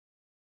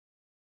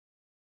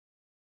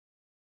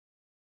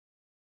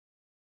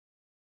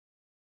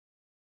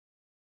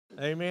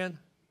Amen.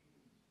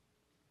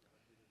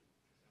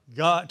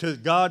 To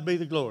God be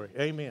the glory.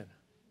 Amen.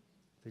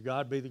 To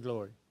God be the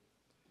glory.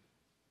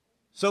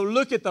 So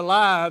look at the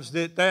lives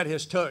that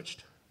has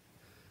touched.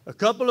 A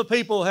couple of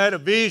people had a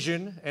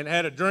vision and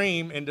had a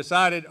dream and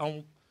decided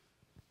on,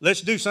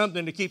 let's do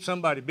something to keep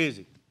somebody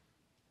busy.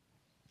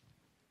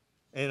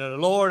 And the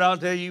Lord, I'll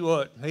tell you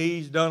what,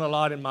 He's done a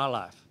lot in my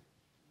life.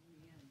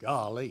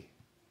 Golly.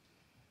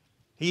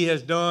 He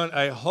has done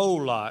a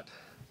whole lot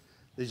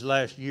these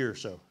last year or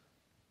so.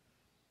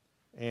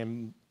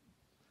 And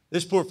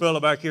this poor fellow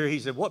back here, he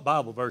said, what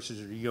Bible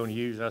verses are you going to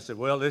use? And I said,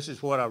 well, this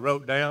is what I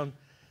wrote down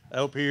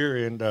up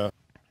here. And I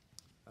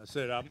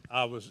said,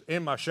 I was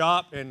in my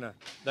shop, and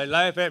they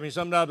laugh at me.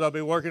 Sometimes I'll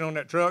be working on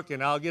that truck,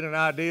 and I'll get an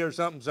idea or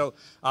something. So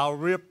I'll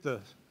rip the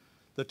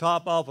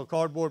top off a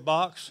cardboard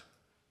box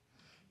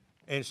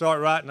and start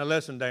writing a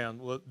lesson down.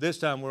 Well, this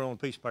time we're on a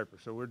piece of paper,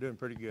 so we're doing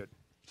pretty good.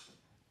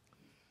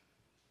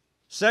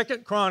 2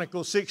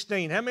 Chronicles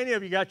 16. How many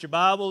of you got your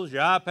Bibles,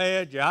 your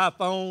iPads, your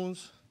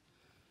iPhones?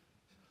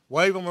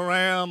 Wave them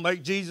around,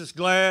 make Jesus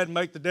glad,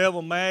 make the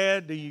devil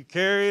mad. Do you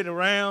carry it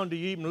around? Do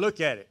you even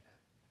look at it?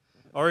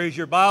 Or is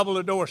your Bible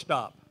a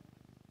doorstop?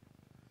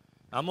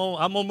 I'm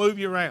gonna move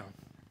you around.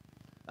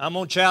 I'm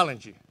going to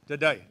challenge you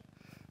today.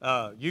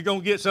 You're going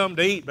to get something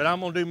to eat, but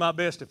I'm going to do my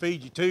best to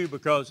feed you too,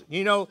 because,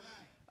 you know,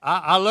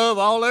 I love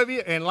all of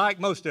you and like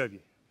most of you.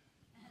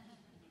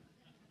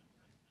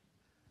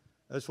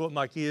 That's what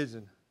my kids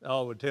and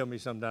all would tell me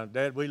sometimes.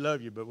 Dad, we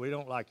love you, but we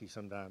don't like you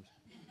sometimes.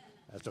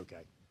 That's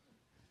okay.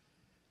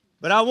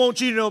 But I want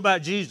you to know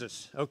about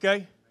Jesus,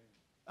 okay?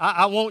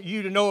 I want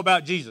you to know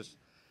about Jesus.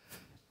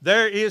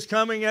 There is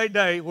coming a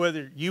day,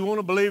 whether you want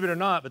to believe it or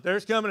not, but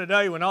there's coming a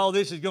day when all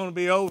this is going to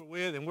be over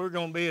with and we're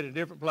going to be at a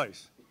different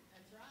place.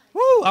 That's right.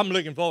 Woo, I'm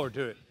looking forward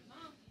to it.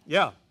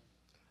 Yeah.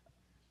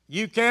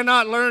 You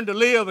cannot learn to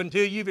live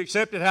until you've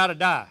accepted how to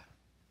die.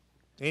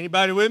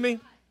 Anybody with me?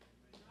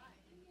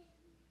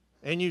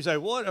 And you say,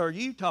 what are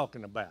you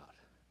talking about?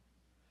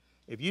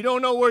 If you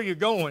don't know where you're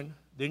going,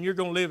 then you're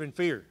going to live in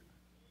fear.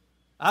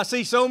 I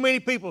see so many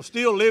people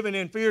still living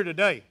in fear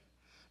today.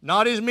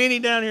 Not as many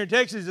down here in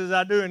Texas as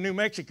I do in New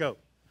Mexico.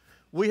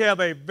 We have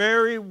a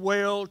very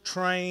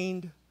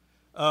well-trained,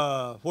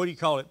 what do you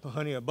call it,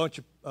 honey, a bunch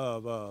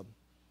of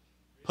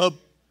pub.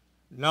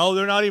 No,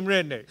 they're not even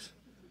rednecks.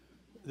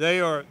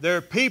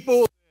 They're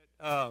people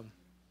that,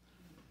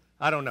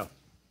 I don't know.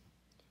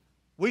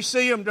 We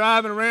see them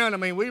driving around. I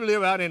mean, we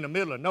live out in the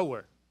middle of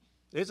nowhere.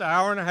 It's an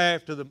hour and a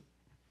half to the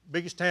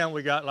biggest town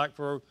we got, like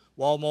for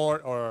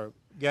Walmart or a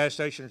gas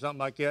station or something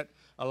like that,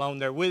 along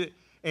there with it.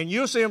 And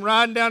you'll see them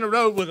riding down the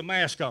road with a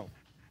mask on.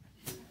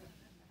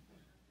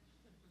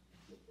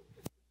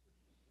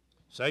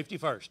 Safety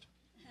first.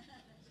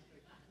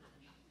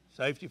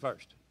 Safety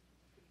first.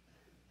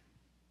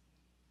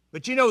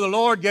 But you know, the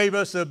Lord gave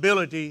us the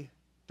ability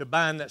to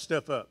bind that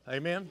stuff up.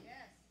 Amen? Yes.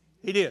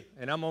 He did.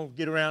 And I'm going to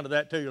get around to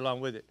that too along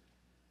with it.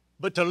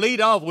 But to lead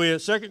off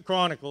with, 2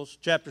 Chronicles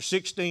chapter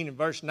 16 and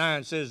verse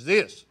 9 says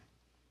this.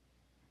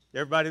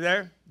 Everybody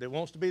there that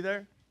wants to be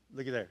there?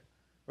 Look at there.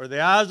 For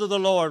the eyes of the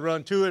Lord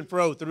run to and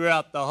fro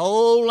throughout the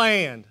whole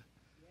land,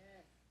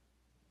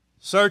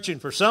 searching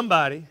for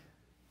somebody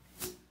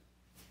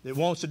that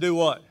wants to do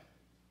what?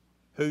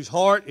 Whose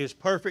heart is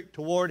perfect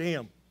toward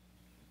Him.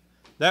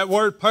 That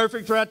word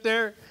perfect right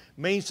there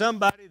means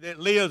somebody that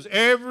lives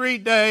every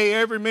day,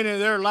 every minute of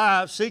their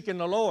lives seeking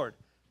the Lord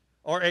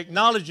or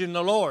acknowledging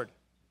the Lord.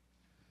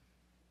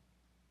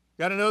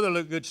 Got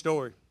another good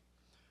story.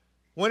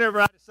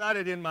 Whenever I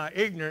decided in my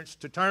ignorance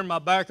to turn my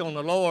back on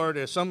the Lord,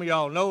 as some of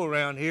y'all know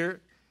around here,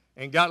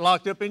 and got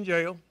locked up in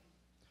jail,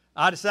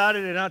 I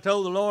decided and I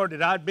told the Lord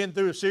that I'd been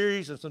through a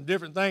series of some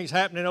different things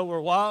happening over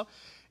a while,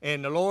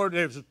 and the Lord,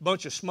 there was a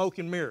bunch of smoke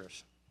and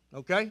mirrors,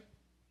 okay?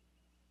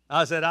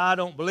 I said, I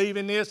don't believe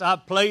in this.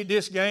 I've played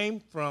this game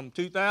from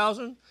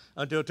 2000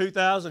 until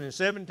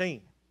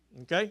 2017,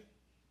 okay?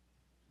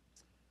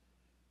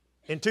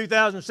 In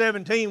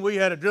 2017, we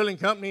had a drilling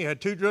company, had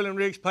 2 drilling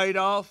rigs paid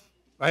off.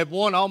 I have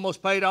 1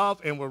 almost paid off,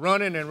 and we're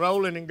running and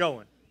rolling and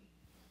going.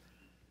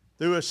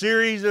 Through a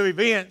series of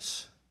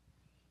events,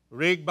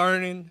 rig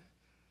burning,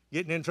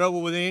 getting in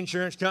trouble with the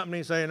insurance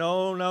company, saying,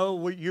 oh,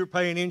 no, you're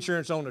paying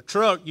insurance on the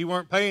truck. You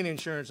weren't paying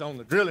insurance on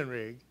the drilling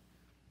rig.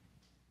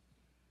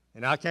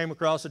 And I came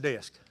across a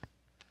desk.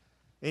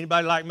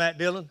 Anybody like Matt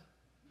Dillon?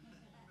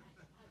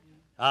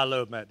 I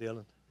love Matt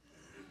Dillon.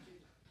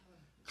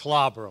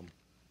 Clobber them.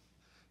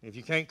 If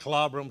you can't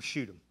clobber them,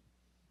 shoot them.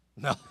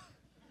 No.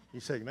 You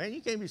say, man,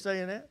 you can't be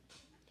saying that.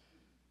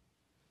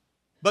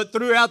 But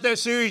throughout that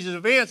series of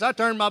events, I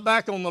turned my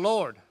back on the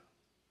Lord.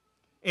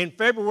 In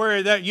February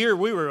of that year,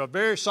 we were a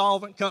very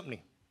solvent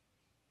company.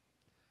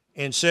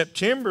 In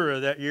September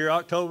of that year,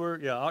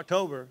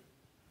 October,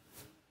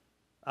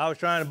 I was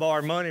trying to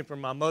borrow money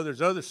from my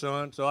mother's other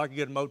son so I could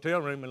get a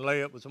motel room and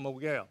lay up with some old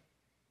gal.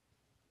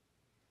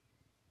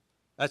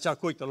 That's how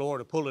quick the Lord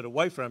will pull it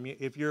away from you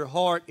if your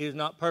heart is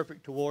not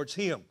perfect towards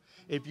Him.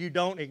 If you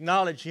don't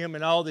acknowledge Him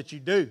in all that you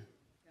do.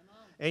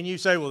 And you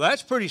say, well,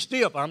 that's pretty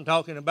stiff. I'm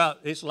talking about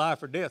it's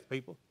life or death,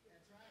 people.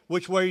 Right.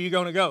 Which way are you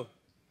going to go?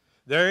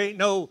 There ain't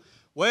no,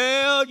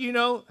 well, you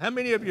know, how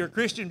many of you are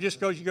Christian just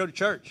because you go to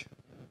church?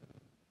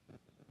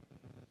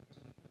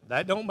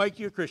 That don't make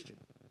you a Christian.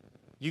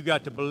 You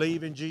got to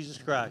believe in Jesus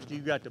Christ. You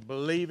got to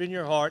believe in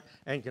your heart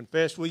and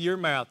confess with your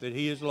mouth that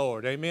He is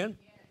Lord. Amen?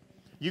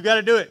 You got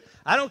to do it.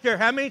 I don't care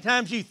how many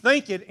times you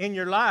think it in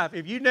your life.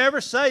 If you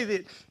never say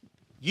that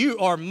you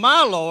are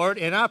my Lord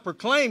and I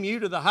proclaim you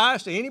to the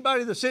highest to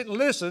anybody that sit and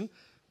listen,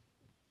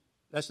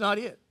 that's not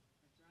it.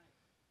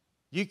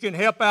 You can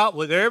help out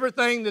with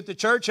everything that the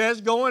church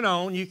has going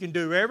on. You can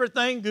do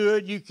everything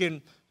good. You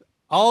can,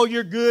 all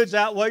your goods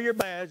outweigh your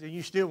bads, and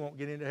you still won't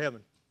get into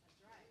heaven.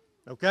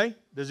 Okay?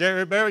 Does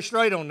everybody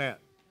straight on that?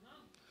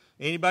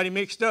 Anybody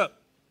mixed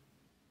up?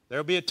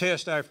 There'll be a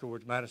test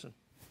afterwards, Madison.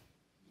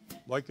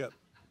 Wake up.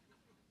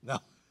 No.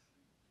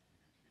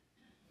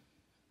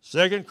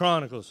 2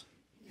 Chronicles.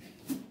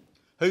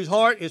 Whose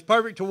heart is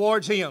perfect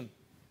towards Him.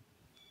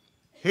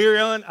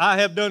 Herein I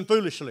have done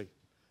foolishly,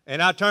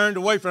 and I turned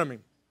away from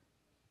Him.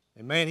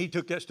 And man, He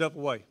took that stuff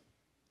away.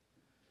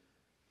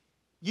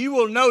 You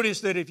will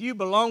notice that if you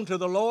belong to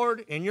the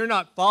Lord and you're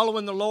not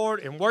following the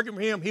Lord and working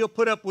for Him, He'll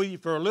put up with you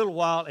for a little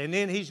while and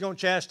then He's going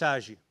to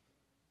chastise you.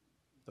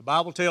 The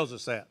Bible tells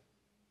us that.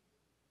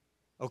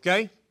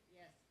 Okay? Yes.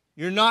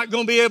 You're not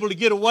going to be able to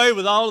get away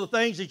with all the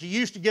things that you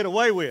used to get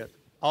away with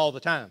all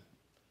the time.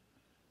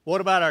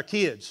 What about our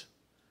kids?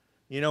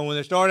 You know, when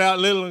they start out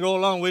little and go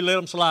along, we let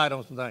them slide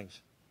on some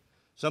things.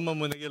 Some of them,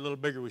 when they get a little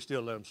bigger, we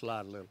still let them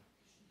slide a little.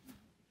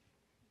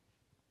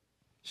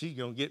 She's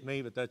going to get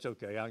me, but that's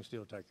okay. I can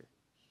still take her.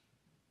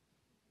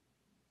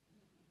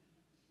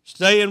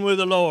 Staying with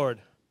the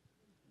Lord.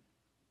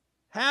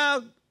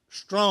 How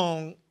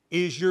strong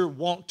is your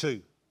want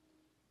to?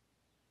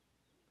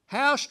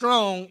 How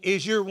strong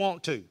is your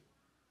want to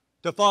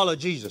follow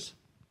Jesus?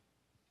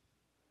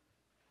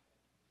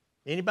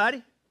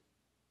 Anybody?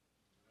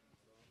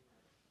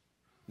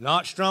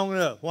 Not strong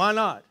enough. Why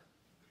not?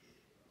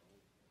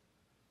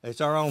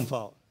 It's our own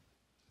fault.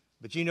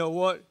 But you know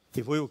what?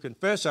 If we will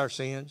confess our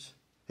sins,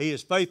 He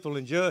is faithful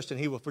and just, and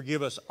He will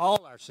forgive us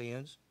all our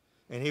sins,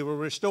 and He will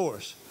restore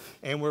us,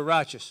 and we're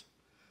righteous.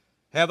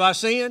 Have I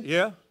sinned?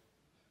 Yeah.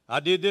 I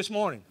did this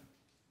morning.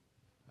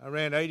 I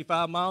ran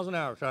 85 miles an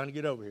hour trying to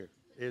get over here.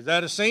 Is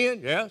that a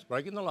sin? Yeah, it's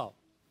breaking the law.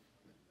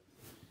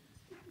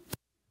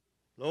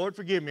 Lord,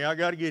 forgive me. I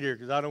got to get here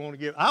because I don't want to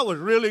give. I was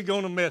really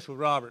going to mess with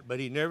Robert, but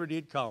he never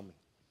did call me.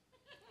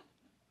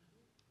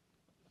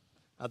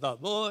 I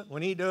thought, boy,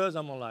 when he does,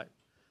 I'm going to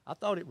I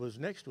thought it was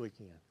next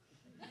weekend.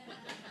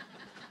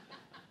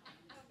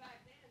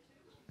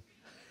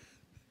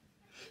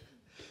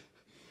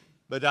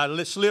 But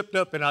I slipped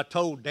up and I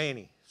told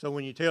Danny. So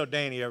when you tell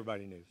Danny,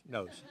 everybody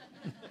knows.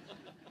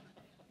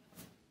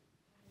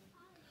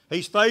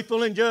 He's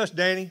faithful and just,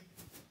 Danny.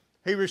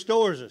 He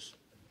restores us.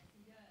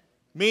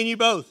 Me and you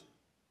both.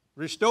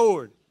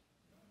 Restored.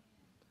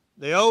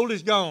 The old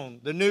is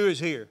gone. The new is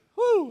here.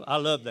 Whoo! I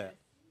love that.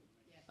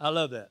 I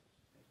love that.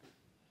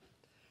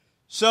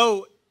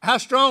 So, how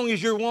strong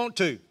is your want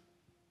to?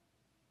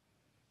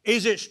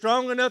 Is it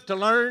strong enough to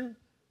learn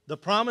the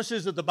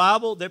promises of the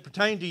Bible that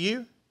pertain to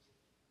you?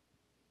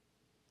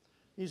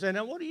 You say,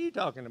 now what are you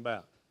talking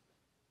about?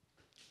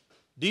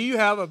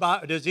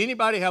 Does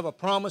anybody have a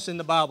promise in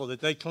the Bible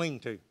that they cling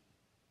to?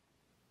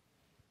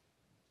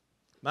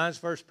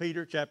 Mine's 1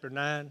 Peter chapter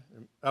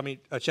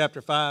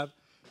 5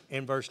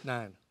 and verse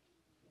 9. It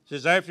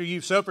says, after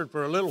you've suffered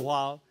for a little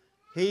while,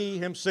 He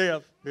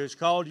Himself who has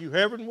called you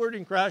heavenward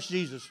in Christ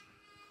Jesus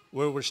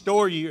will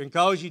restore you and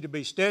cause you to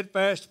be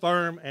steadfast,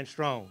 firm, and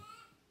strong.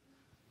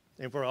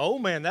 And for an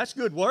old man, that's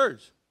good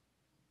words.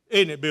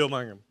 Isn't it, Bill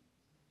Mangum?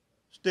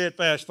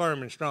 Steadfast,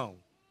 firm, and strong.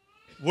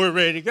 We're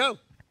ready to go.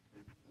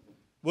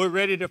 We're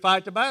ready to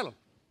fight the battle.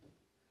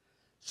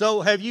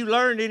 So have you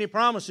learned any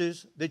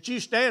promises that you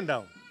stand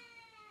on?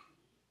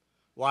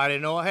 Well, I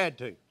didn't know I had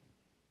to.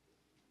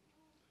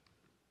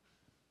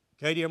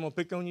 Katie, I'm going to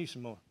pick on you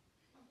some more.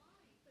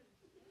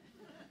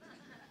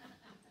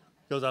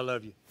 Because I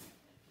love you.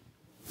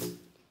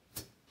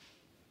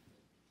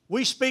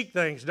 We speak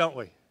things, don't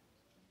we?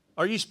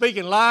 Are you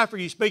speaking life or are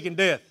you speaking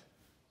death?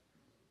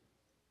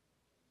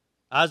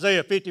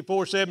 Isaiah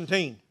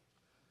 54:17.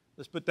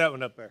 Let's put that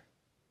one up there.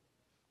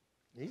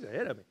 He's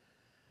ahead of me.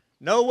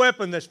 No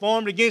weapon that's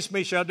formed against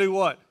me shall do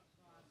what?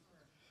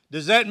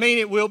 Does that mean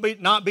it will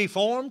not be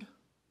formed?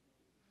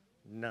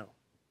 No.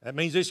 That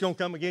means it's going to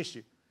come against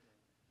you.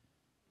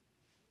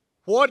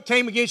 What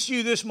came against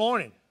you this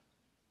morning?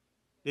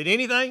 Did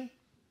anything?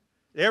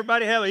 Did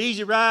everybody have an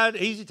easy ride,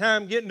 easy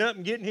time getting up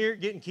and getting here,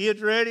 getting kids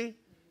ready?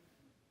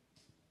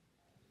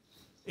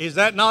 Is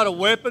that not a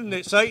weapon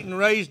that Satan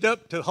raised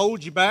up to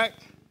hold you back?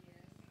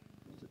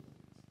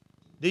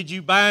 Did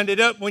you bind it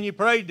up when you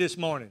prayed this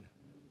morning?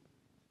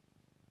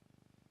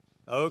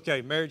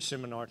 Okay, marriage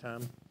seminar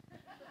time.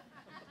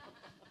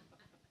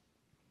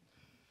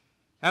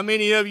 How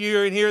many of you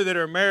are in here that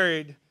are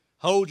married,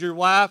 hold your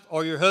wife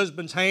or your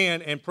husband's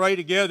hand and pray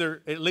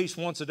together at least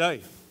once a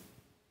day?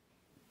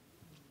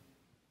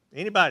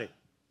 Anybody?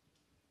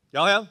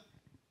 Y'all have?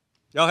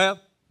 Y'all have?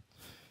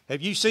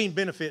 Have you seen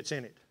benefits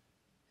in it?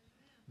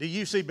 Do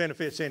you see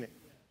benefits in it?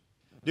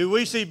 Do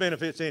we see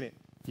benefits in it?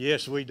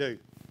 Yes, we do.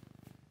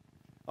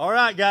 All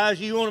right, guys,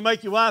 you want to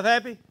make your wife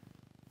happy?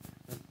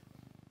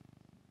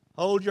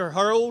 Hold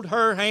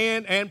her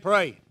hand and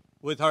pray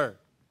with her.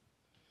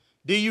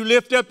 Do you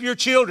lift up your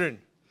children?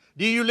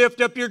 Do you lift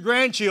up your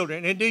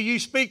grandchildren? And do you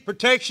speak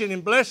protection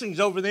and blessings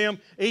over them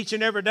each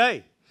and every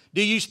day?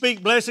 Do you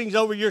speak blessings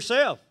over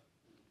yourself?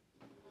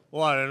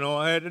 Well, I didn't know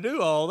I had to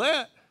do all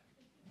that.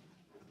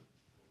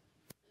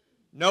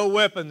 No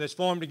weapon that's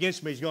formed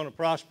against me is going to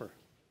prosper.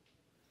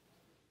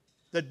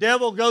 The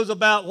devil goes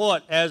about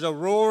what? As a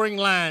roaring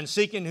lion,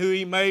 seeking who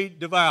he may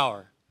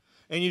devour.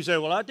 And you say,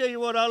 well, I tell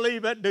you what, I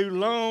leave that dude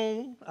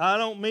alone. I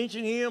don't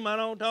mention him. I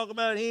don't talk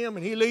about him.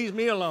 And he leaves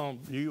me alone.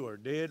 You are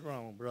dead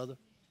wrong, brother.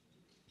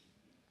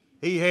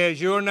 He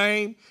has your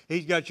name.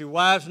 He's got your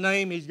wife's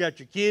name. He's got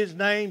your kids'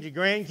 names, your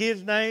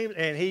grandkids' names.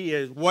 And he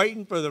is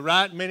waiting for the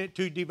right minute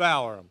to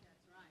devour them.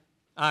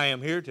 I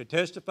am here to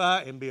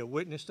testify and be a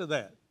witness to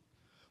that.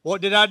 What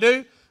did I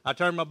do? I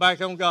turned my back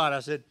on God.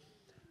 I said,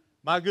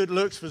 my good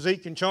looks,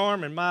 physique, and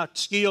charm, and my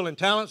skill and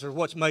talents are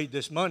what's made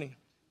this money.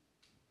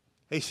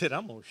 He said,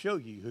 I'm going to show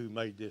you who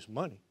made this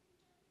money.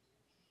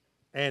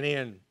 And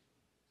in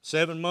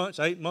 7 months,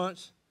 8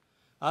 months,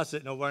 I was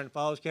sitting over in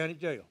Falls County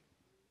Jail.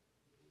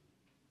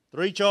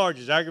 3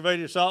 charges,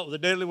 aggravated assault with a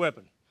deadly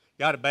weapon.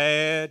 Got a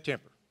bad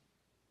temper.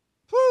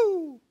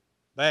 Whoo!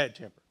 Bad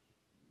temper.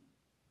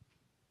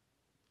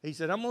 He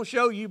said, I'm going to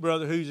show you,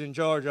 brother, who's in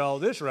charge of all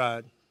this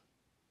ride.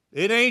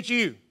 It ain't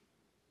you.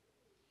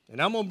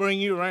 And I'm going to bring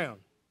you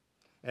around.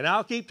 And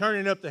I'll keep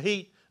turning up the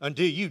heat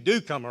until you do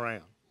come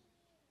around.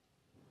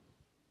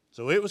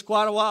 So it was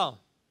quite a while.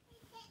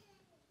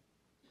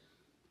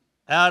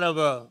 Out of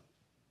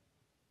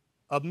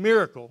a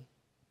miracle,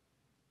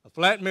 a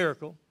flat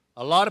miracle,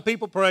 a lot of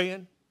people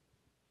praying.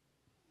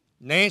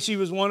 Nancy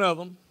was one of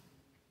them.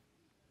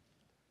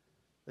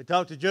 They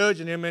talked to the judge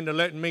and him into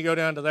letting me go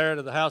down to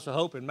the House of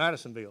Hope in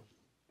Madisonville.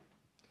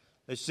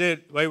 They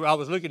said, I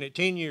was looking at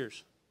 10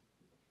 years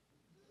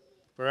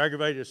for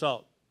aggravated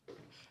assault.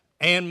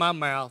 And my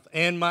mouth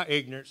and my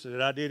ignorance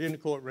that I did in the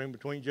courtroom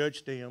between Judge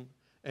Stem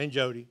and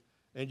Jody.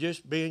 And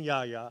just being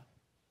yah-yah,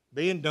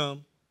 being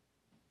dumb.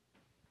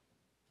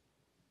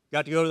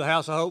 Got to go to the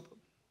House of Hope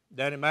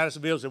down in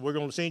Madisonville. Said, we're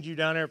going to send you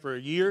down there for a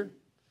year.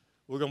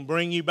 We're going to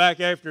bring you back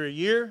after a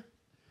year.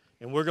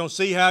 And we're going to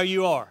see how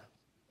you are.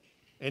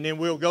 And then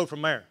we'll go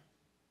from there.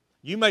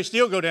 You may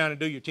still go down and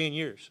do your 10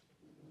 years.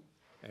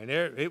 And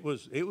there, it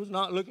was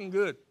not looking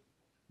good.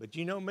 But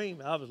you know me,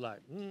 I was like,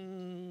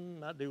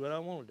 I do what I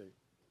want to do.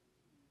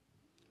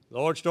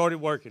 Lord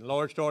started working.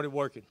 Lord started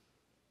working.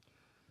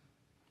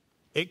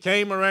 It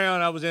came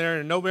around, I was in there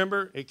in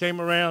November. It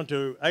came around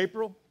to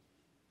April.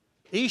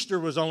 Easter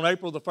was on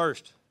April the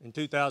 1st in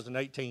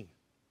 2018.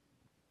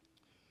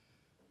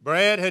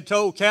 Brad had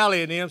told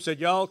Callie and them, said,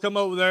 y'all come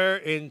over there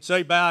and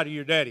say bye to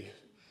your daddy.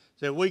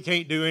 Said, we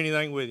can't do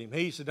anything with him.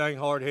 He's so dang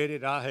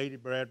hard-headed. I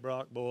hated Brad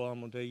Brock. Boy,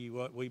 I'm going to tell you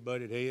what, we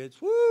butted heads.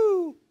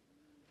 Woo!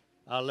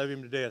 I love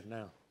him to death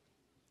now.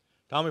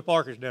 Tommy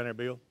Parker's down there,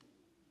 Bill.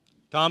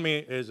 Tommy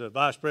is a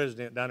vice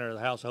president down there at the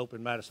House of Hope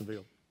in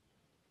Madisonville.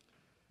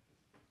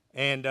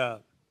 And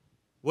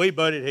we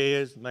butted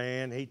heads,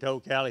 man. He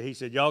told Callie, he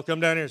said, y'all come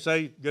down here and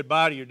say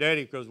goodbye to your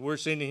daddy because we're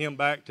sending him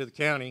back to the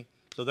county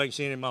so they can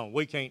send him on.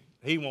 We can't,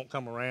 he won't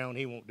come around.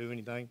 He won't do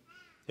anything.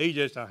 He's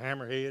just a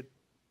hammerhead.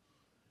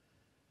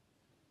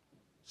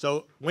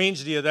 So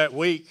Wednesday of that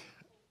week,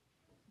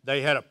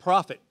 they had a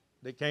prophet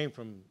that came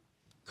from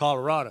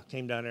Colorado,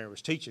 came down there and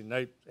was teaching.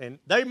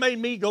 They made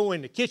me go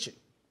in the kitchen,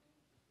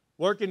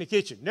 work in the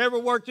kitchen. Never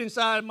worked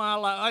inside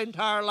my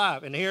entire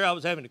life. And here I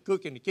was having to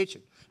cook in the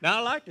kitchen. Now,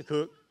 I like to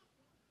cook,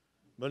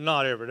 but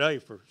not every day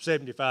for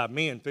 75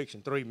 men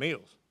fixing 3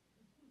 meals.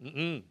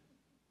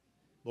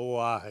 Boy,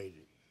 I hate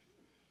it.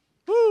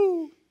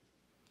 Woo!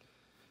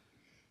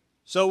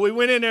 So we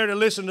went in there to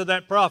listen to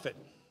that prophet.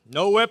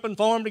 No weapon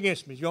formed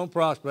against me is going to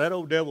prosper. That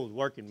old devil was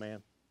working,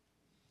 man.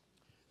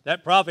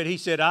 That prophet, he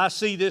said, I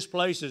see this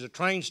place as a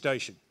train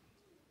station.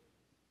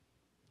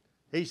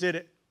 He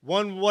said,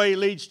 one way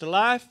leads to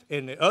life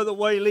and the other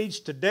way leads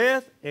to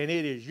death, and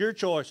it is your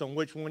choice on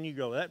which one you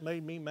go. That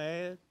made me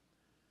mad.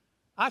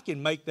 I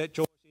can make that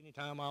choice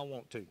anytime I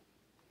want to.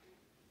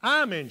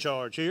 I'm in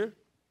charge here.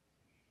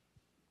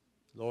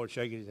 Lord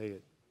shaking his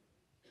head.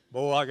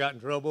 Boy, I got in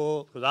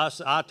trouble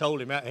because I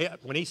told him,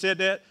 when he said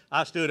that,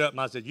 I stood up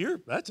and I said,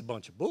 that's a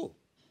bunch of bull.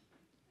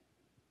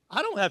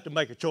 I don't have to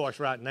make a choice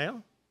right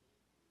now.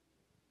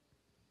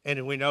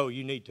 And we know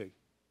you need to.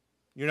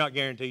 You're not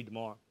guaranteed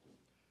tomorrow.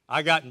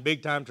 I got in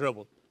big time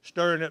trouble,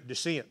 stirring up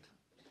dissent,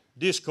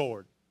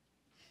 discord.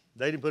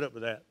 They didn't put up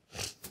with that.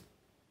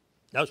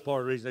 That was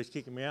part of the reason they was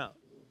kicking me out.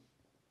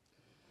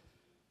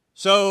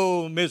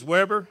 So Ms.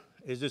 Weber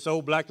is this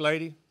old black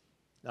lady.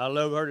 I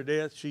love her to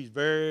death. She's a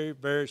very,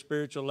 very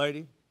spiritual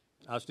lady.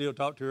 I still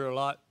talk to her a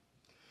lot.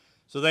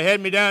 So they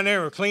had me down there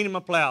and were cleaning my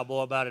plow,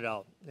 boy, about it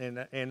all. And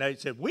they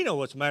said, we know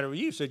what's the matter with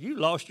you. Said, you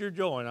lost your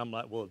joy. And I'm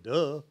like, well,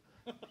 duh.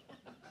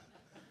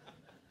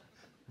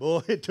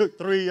 Boy, it took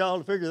 3 of y'all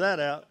to figure that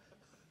out.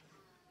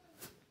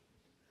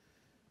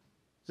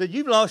 Said,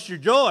 you've lost your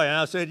joy. And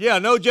I said, yeah,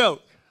 no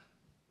joke.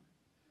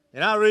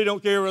 And I really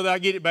don't care whether I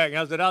get it back. And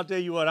I said, I'll tell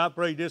you what, I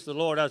prayed this to the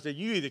Lord. I said,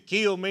 you either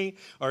kill me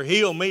or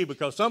heal me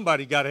because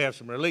somebody's got to have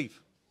some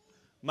relief.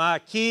 My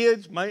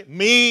kids,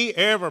 me,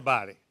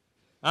 everybody.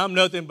 I'm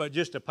nothing but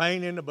just a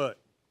pain in the butt.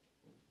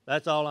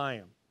 That's all I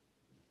am.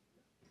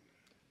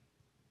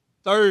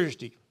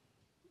 Thursday,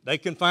 they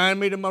confined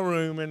me to my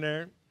room in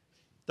there.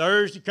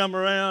 Thursday come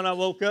around, I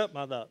woke up and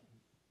I thought,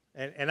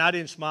 and I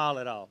didn't smile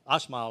at all. I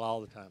smile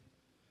all the time.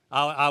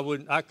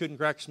 I couldn't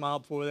crack a smile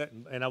before that.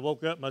 And I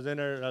woke up and I was in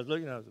there and I was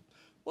looking and I was like,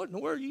 what in the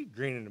world are you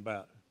grinning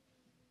about?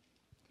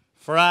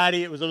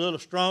 Friday, it was a little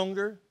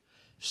stronger.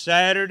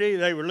 Saturday,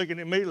 they were looking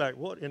at me like,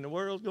 what in the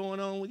world's going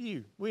on with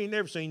you? We ain't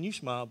never seen you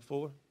smile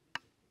before.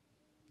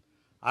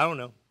 I don't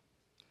know.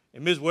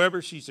 And Ms.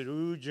 Weber, she said,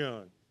 ooh,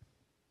 John,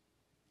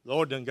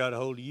 Lord done got a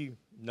hold of you.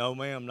 No,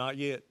 ma'am, not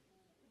yet.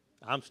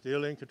 I'm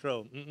still in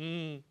control.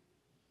 You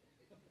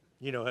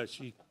know how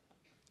she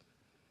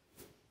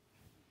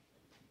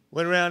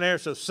went around there.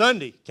 So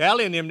Sunday,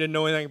 Callie and them didn't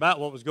know anything about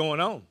what was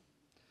going on.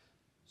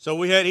 So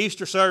we had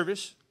Easter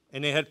service,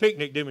 and they had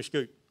picnic doing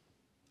scoot.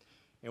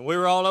 And we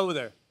were all over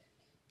there.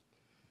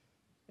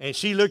 And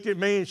she looked at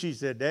me and she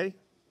said, Daddy,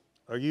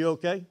 are you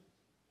okay?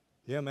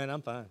 Yeah, man,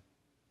 I'm fine.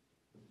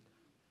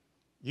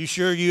 You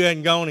sure you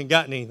hadn't gone and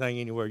gotten anything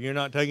anywhere? You're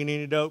not taking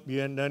any dope? You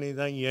hadn't done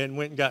anything? You hadn't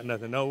went and got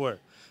nothing? Nowhere?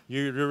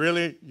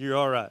 You're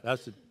all right? I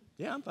said,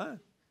 yeah, I'm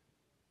fine.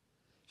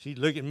 She'd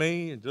look at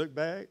me and look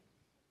back.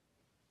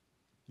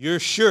 You're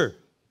sure?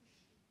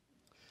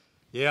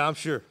 Yeah, I'm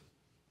sure.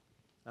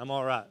 I'm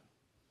all right.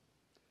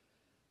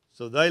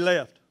 So they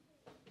left.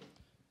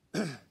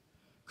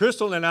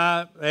 Crystal and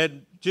I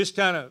had just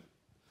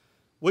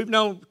we've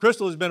known,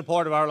 Crystal has been a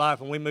part of our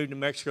life when we moved to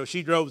Mexico.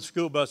 She drove the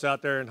school bus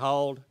out there and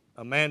hauled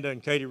Amanda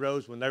and Katie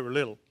Rose when they were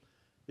little.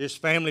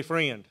 Just family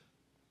friend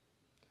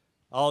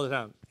all the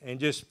time and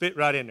just fit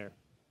right in there.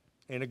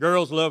 And the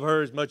girls love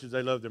her as much as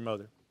they love their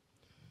mother.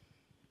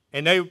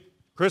 And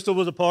Crystal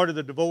was a part of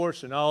the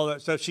divorce and all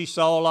that stuff. She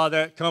saw a lot of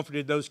that,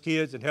 comforted those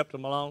kids and helped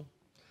them along.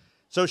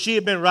 So she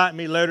had been writing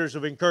me letters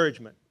of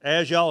encouragement,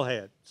 as y'all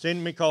had,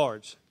 sending me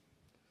cards,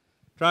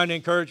 trying to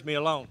encourage me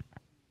along.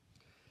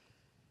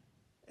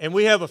 And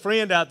we have a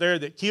friend out there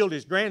that killed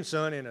his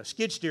grandson in a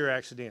skid steer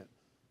accident.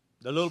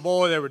 The little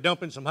boy, they were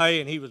dumping some hay,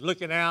 and he was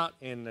looking out,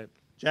 and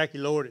Jackie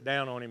lowered it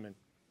down on him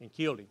and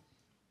killed him.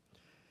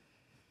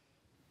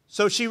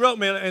 So she wrote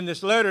me in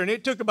this letter, and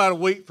it took about a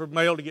week for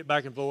mail to get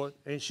back and forth.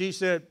 And she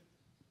said,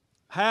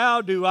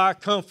 how do I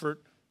comfort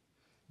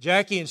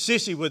Jackie and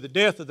Sissy with the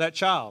death of that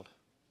child?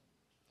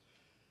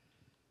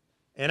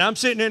 And I'm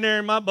sitting in there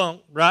in my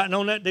bunk, writing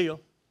on that deal,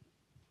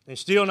 and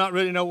still not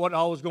really know what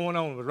all was going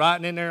on. I was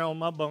writing in there on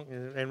my bunk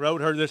and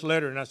wrote her this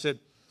letter, and I said,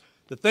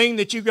 the thing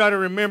that you got to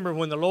remember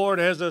when the Lord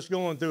has us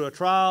going through a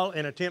trial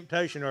and a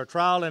temptation or a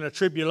trial and a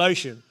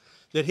tribulation,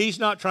 that He's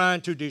not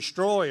trying to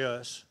destroy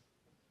us,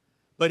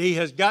 but He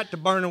has got to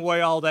burn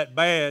away all that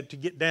bad to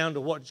get down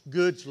to what's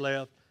good's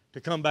left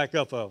to come back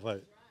up off of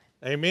it.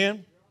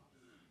 Amen?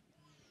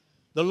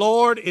 The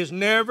Lord is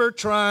never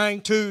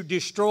trying to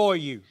destroy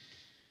you.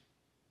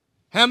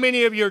 How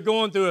many of you are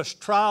going through a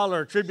trial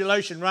or a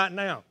tribulation right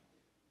now?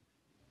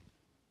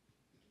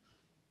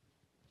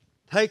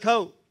 Take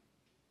hope.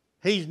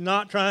 He's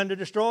not trying to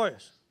destroy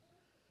us.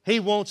 He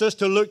wants us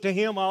to look to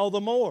Him all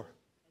the more.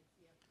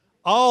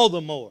 All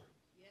the more.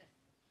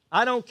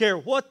 I don't care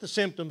what the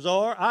symptoms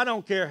are. I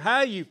don't care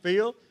how you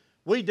feel.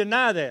 We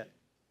deny that.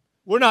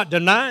 We're not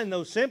denying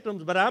those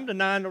symptoms, but I'm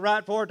denying the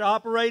right for it to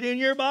operate in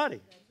your body.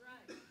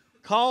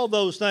 Call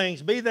those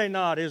things, be they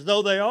not, as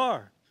though they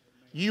are.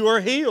 You are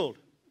healed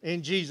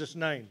in Jesus'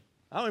 name.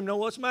 I don't even know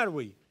what's the matter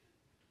with you.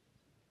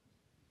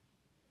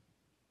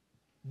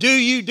 Do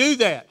you do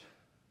that?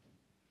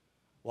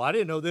 Well, I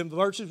didn't know them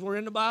verses were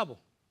in the Bible.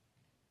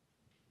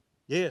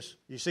 Yes,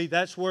 you see,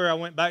 that's where I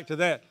went back to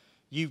that.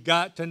 You've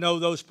got to know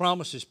those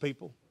promises,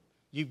 people.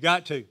 You've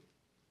got to.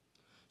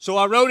 So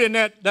I wrote in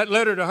that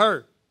letter to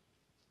her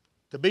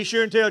to be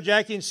sure and tell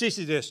Jackie and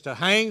Sissy this, to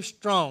hang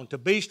strong, to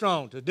be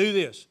strong, to do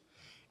this.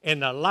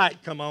 And the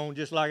light come on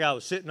just like I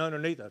was sitting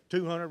underneath a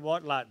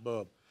 200-watt light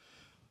bulb.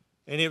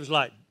 And it was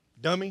like,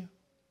 dummy,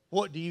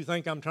 what do you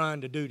think I'm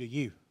trying to do to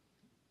you?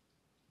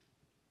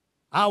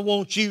 I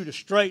want you to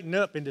straighten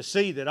up and to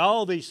see that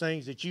all these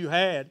things that you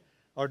had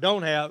or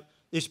don't have,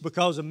 it's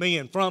because of me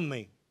and from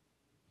me.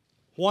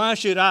 Why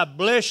should I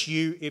bless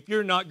you if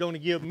you're not going to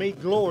give me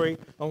glory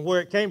on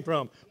where it came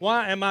from?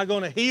 Why am I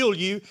going to heal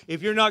you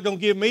if you're not going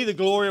to give me the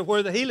glory of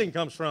where the healing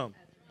comes from?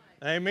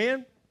 Right.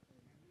 Amen?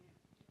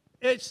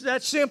 It's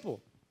that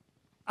simple.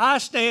 I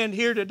stand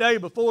here today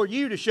before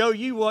you to show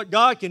you what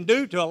God can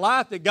do to a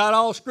life that got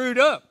all screwed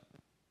up.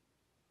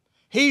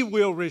 He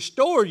will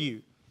restore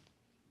you.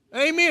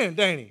 Amen,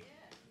 Danny.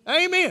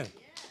 Yes. Amen.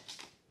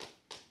 Yes.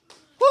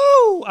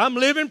 Woo! I'm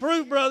living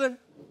proof, brother.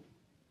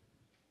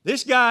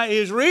 This guy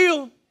is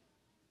real.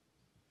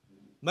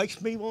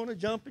 Makes me want to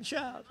jump and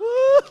shout.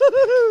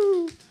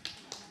 Woo-hoo-hoo.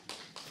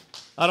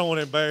 I don't want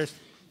to embarrass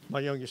my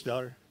youngest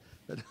daughter.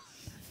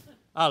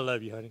 I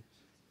love you, honey.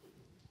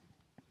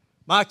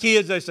 My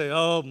kids, they say,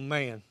 oh,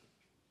 man,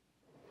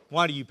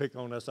 why do you pick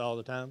on us all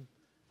the time?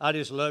 I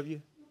just love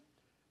you.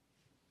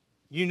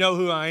 You know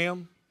who I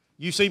am.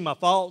 You see my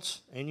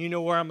faults, and you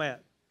know where I'm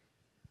at.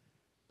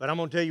 But I'm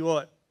going to tell you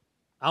what.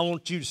 I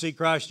want you to see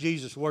Christ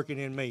Jesus working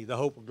in me, the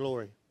hope of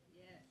glory.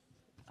 Yes.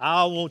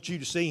 I want you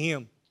to see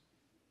him.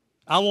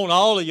 I want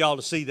all of y'all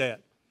to see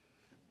that.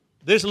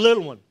 This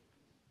little one,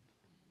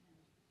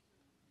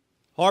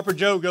 Harper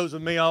Joe goes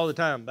with me all the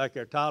time back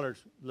there,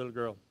 Tyler's little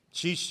girl.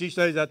 She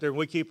stays out there, and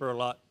we keep her a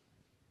lot.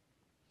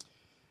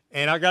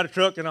 And I got a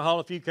truck and I haul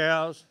a few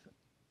cows,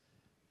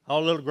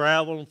 haul a little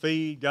gravel and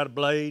feed, got a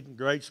blade and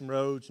grade some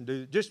roads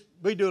and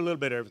we do a little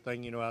bit of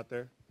everything, you know, out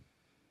there.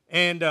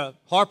 And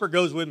Harper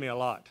goes with me a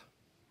lot.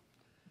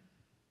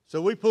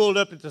 So we pulled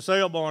up at the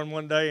sale barn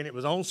one day, and it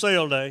was on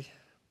sale day.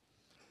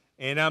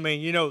 And I mean,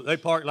 you know, they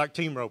park like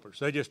team ropers.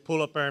 They just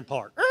pull up there and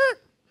park.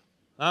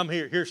 I'm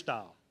here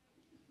style.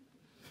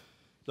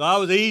 So I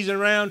was easing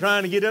around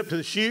trying to get up to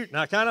the chute, and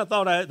I kind of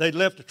thought they'd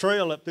left a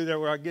trail up through there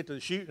where I could get to the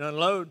chute and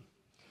unload.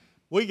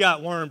 We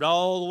got wormed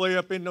all the way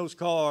up in those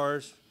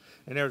cars,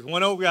 and there was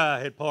one old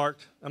guy had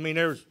parked. I mean,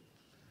 there was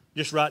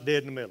just right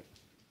dead in the middle.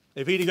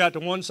 If he'd have got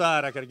to one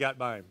side, I could have got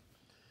by him.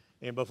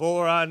 And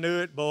before I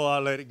knew it, boy, I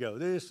let it go.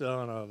 This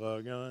son of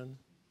a gun.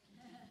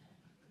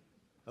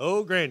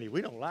 Oh, Granny,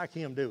 we don't like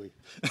him, do we?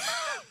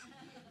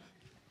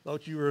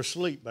 Thought you were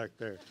asleep back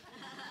there.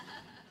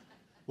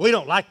 We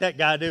don't like that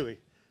guy, do we?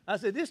 I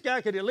said, this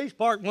guy could at least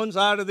park one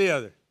side or the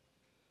other.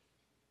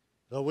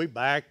 So we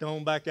backed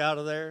on back out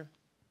of there,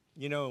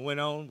 you know, and went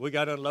on. We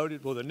got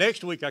unloaded. Well, the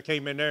next week I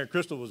came in there, and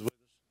Crystal was with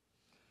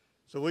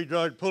us. So we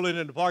tried pulling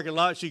in the parking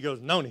lot. She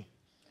goes, Noni,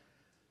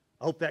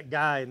 I hope that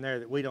guy in there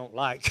that we don't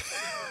like.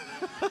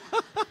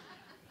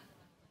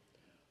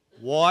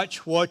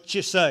 Watch what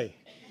you say.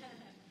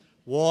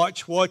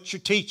 Watch what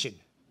you're teaching.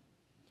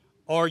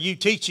 Are you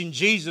teaching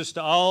Jesus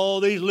to all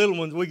these little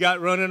ones we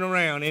got running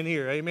around in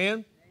here?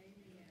 Amen?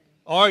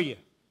 Are you?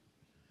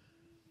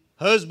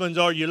 Husbands,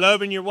 are you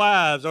loving your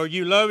wives? Are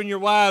you loving your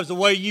wives the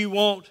way you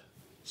want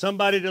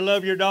somebody to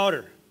love your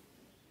daughter?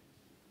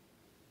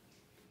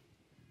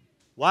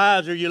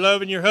 Wives, are you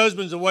loving your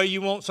husbands the way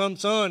you want some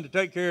son to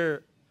take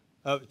care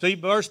of? See,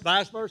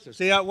 vice versa.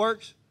 See how it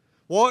works?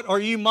 What are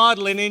you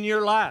modeling in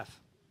your life?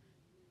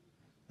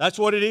 That's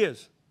what it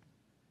is.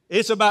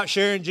 It's about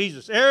sharing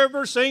Jesus.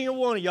 Every single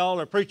one of y'all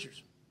are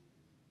preachers.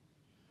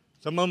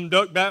 Some of them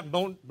duck back and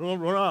don't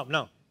run off.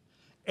 No.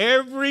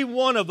 Every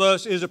one of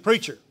us is a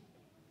preacher.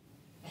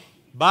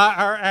 By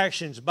our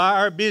actions, by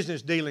our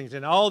business dealings,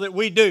 and all that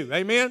we do.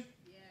 Amen?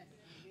 Yes.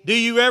 Do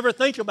you ever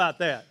think about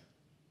that?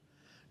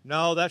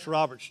 No, that's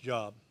Robert's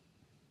job.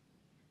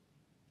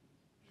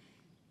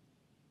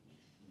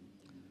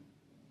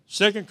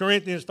 2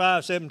 Corinthians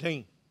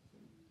 5:17.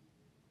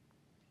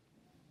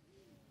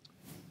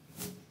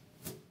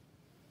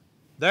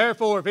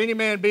 Therefore, if any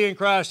man be in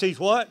Christ, he's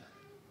what?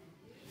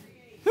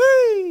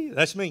 Hey,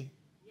 that's me.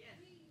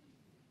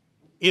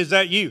 Is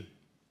that you?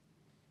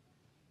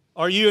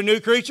 Are you a new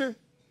creature?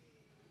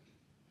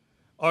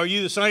 Are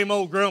you the same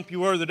old grump you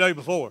were the day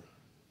before?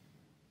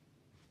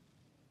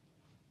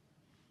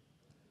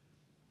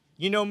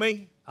 You know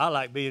me, I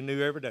like being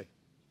new every day.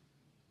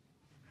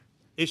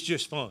 It's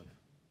just fun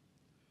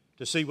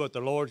to see what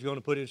the Lord's going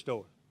to put in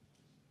store.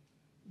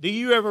 Do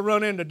you ever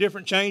run into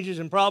different changes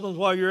and problems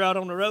while you're out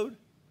on the road?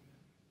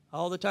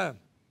 All the time.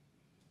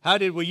 How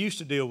did we used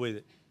to deal with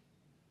it?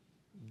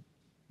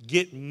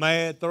 Get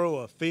mad, throw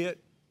a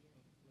fit?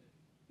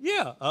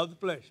 Yeah, of the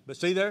flesh. But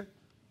see there?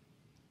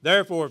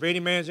 Therefore, if any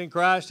man's in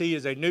Christ, he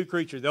is a new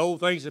creature. The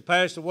old things have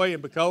passed away,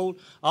 and behold,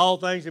 all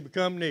things have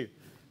become new.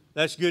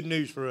 That's good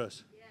news for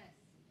us. Yes.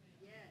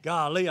 Yes.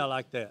 Golly, I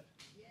like that.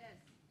 Yes.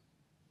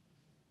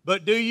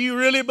 But do you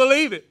really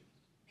believe it?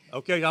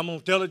 Okay, I'm going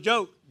to tell a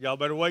joke. Y'all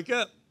better wake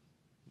up.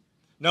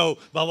 No,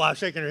 my wife's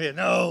shaking her head.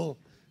 No.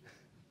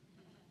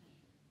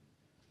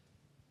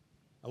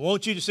 I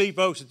want you to see,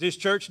 folks, that this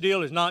church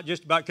deal is not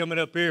just about coming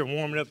up here and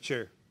warming up a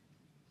chair.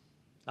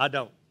 I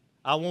don't.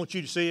 I want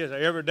you to see it as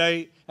an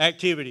everyday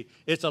activity.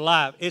 It's a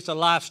life. It's a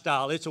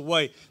lifestyle. It's a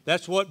way.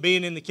 That's what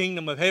being in the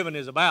kingdom of heaven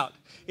is about.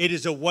 It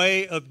is a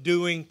way of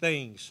doing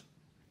things.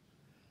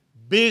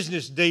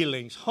 Business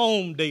dealings,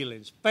 home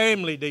dealings,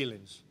 family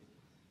dealings.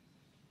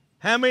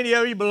 How many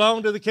of you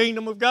belong to the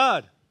kingdom of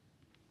God?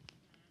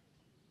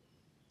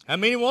 How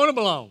many want to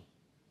belong?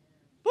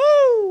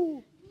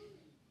 Woo!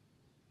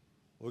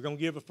 We're going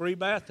to give a free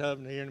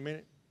bathtub here in a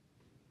minute.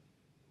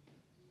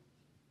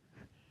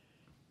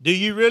 Do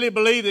you really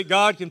believe that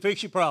God can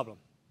fix your problem?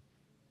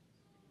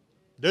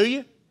 Do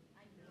you?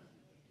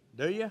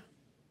 Do you?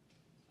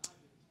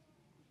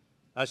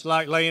 That's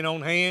like laying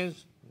on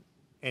hands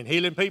and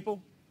healing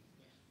people.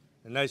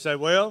 And they say,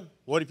 well,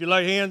 what if you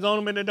lay hands on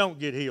them and they don't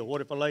get healed?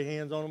 What if I lay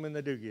hands on them and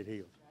they do get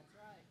healed?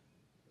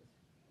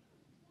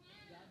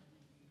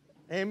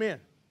 Amen.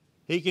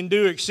 He can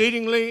do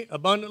exceedingly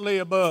abundantly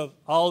above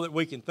all that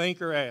we can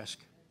think or ask,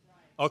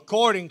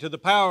 according to the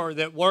power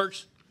that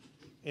works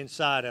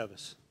inside of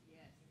us.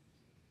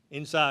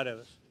 Inside of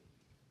us.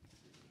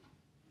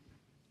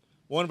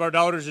 One of our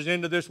daughters is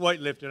into this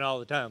weightlifting all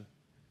the time.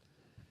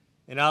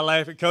 And I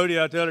laugh at Cody.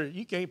 I tell her,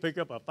 you can't pick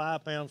up a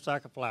 5-pound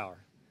sack of flour.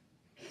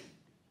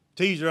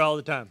 Tease her all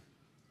the time.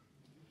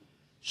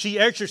 She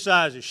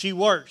exercises. She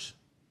works.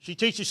 She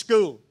teaches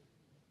school.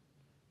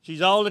 She's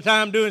all the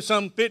time doing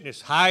some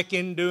fitness,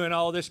 hiking, doing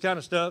all this kind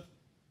of stuff,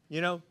 you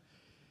know.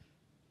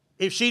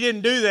 If she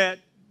didn't do that,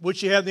 would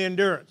she have the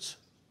endurance?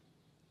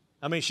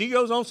 I mean, she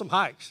goes on some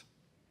hikes.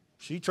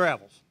 She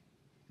travels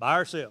by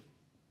herself.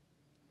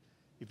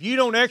 If you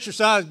don't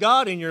exercise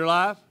God in your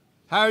life,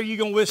 how are you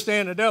going to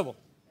withstand the devil?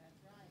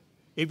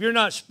 If you're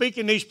not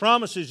speaking these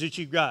promises that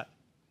you've got.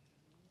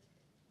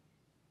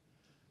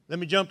 Let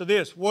me jump to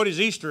this. What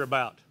is Easter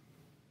about?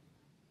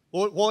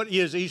 What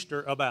is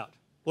Easter about?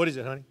 What is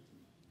it, honey?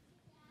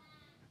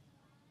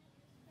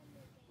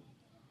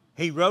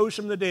 He rose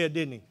from the dead,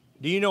 didn't he?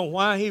 Do you know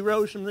why he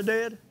rose from the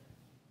dead?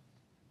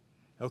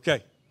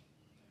 Okay.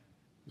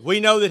 We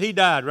know that he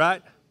died,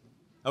 right?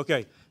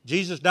 Okay.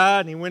 Jesus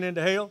died and he went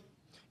into hell.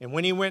 And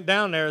when he went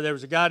down there, there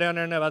was a guy down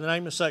there by the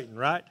name of Satan,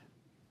 right?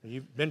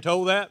 You've been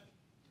told that?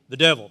 The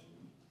devil.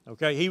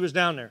 Okay, he was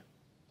down there.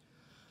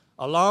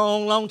 A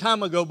long, long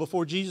time ago,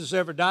 before Jesus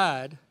ever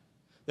died,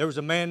 there was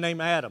a man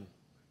named Adam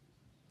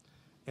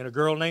and a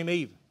girl named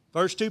Eve.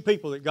 First two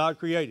people that God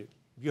created.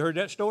 Have you heard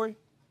that story?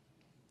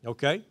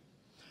 Okay.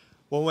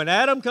 Well, when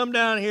Adam come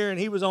down here and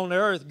he was on the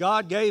earth,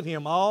 God gave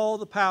him all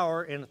the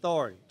power and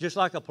authority. Just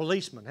like a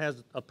policeman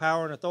has a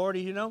power and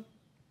authority, you know.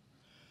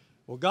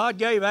 Well, God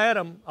gave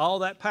Adam all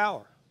that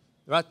power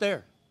right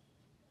there.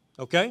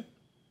 Okay?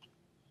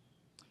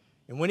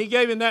 And when he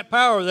gave him that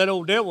power, that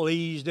old devil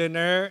eased in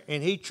there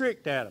and he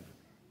tricked Adam.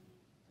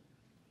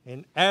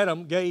 And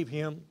Adam gave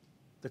him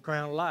the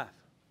crown of life.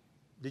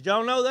 Did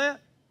y'all know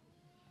that?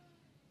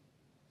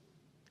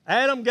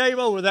 Adam gave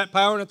over that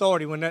power and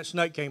authority when that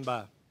snake came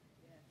by.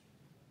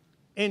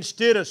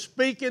 Instead of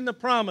speaking the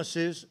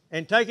promises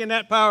and taking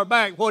that power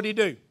back, what did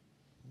he do?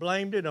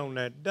 Blamed it on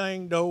that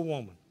danged old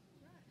woman.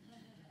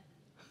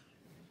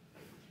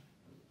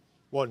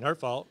 Wasn't her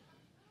fault.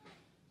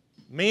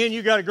 Men,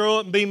 you got to grow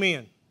up and be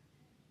men.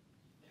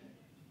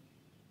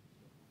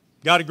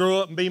 Got to grow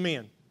up and be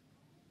men.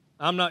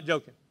 I'm not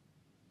joking.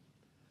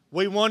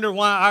 We wonder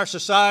why our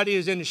society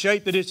is in the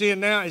shape that it's in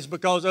now. It's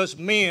because us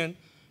men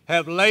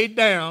have laid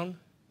down,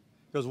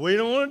 because we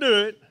don't want to do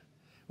it,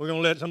 we're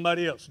going to let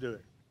somebody else do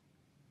it.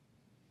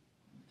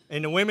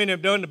 And the women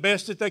have done the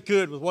best that they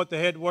could with what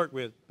they had to work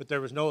with, but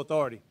there was no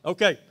authority.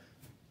 Okay.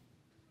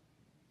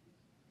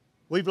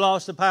 We've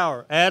lost the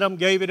power. Adam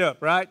gave it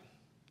up, right?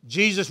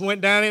 Jesus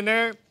went down in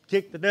there,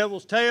 kicked the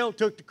devil's tail,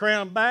 took the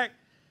crown back.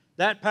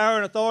 That power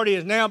and authority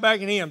is now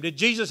back in him. Did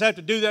Jesus have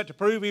to do that to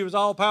prove he was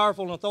all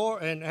powerful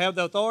and have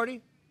the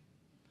authority?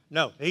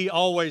 No, he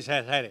always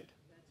has had it.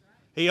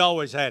 He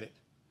always had it.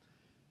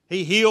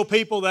 He healed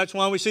people. That's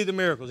why we see the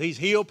miracles. He's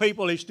healed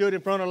people. He stood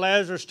in front of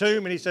Lazarus'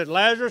 tomb and he said,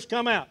 Lazarus,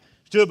 come out.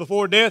 Stood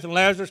before death and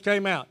Lazarus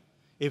came out.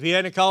 If he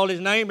hadn't called his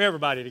name,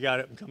 everybody would have got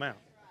up and come out.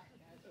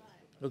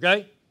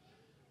 Okay?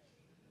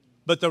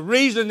 But the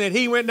reason that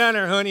he went down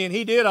there, honey, and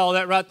he did all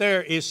that right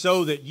there is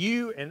so that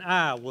you and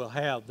I will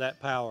have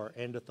that power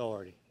and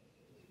authority.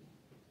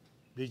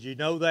 Did you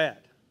know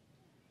that?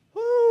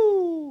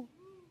 Woo!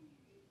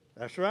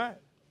 That's right.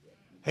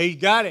 He's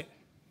got it.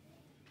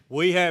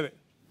 We have it.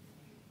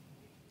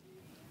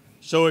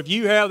 So if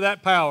you have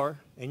that power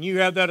and you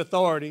have that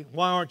authority,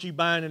 why aren't you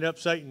binding up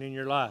Satan in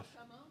your life?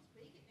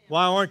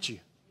 Why aren't you?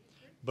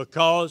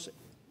 Because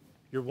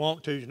your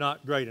want to is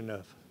not great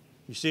enough.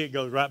 You see, it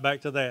goes right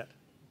back to that.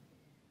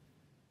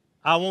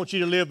 I want you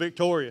to live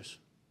victorious.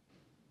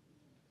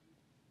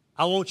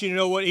 I want you to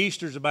know what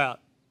Easter's about.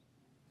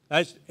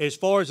 That's, as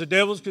far as the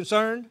devil's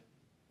concerned,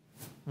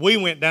 we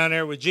went down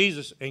there with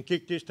Jesus and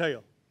kicked his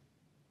tail.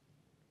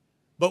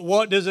 But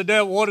what does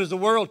the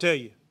world tell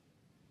you?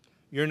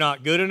 You're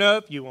not good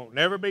enough. You won't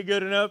never be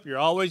good enough. You're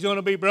always going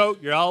to be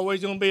broke. You're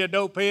always going to be a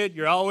dopehead.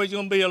 You're always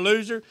going to be a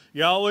loser.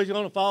 You're always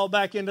going to fall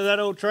back into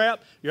that old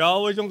trap. You're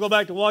always going to go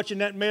back to watching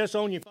that mess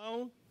on your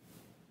phone.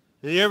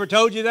 Has he ever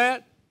told you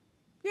that?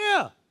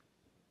 Yeah.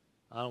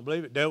 I don't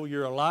believe it. Devil,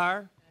 you're a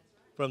liar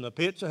from the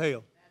pits of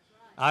hell.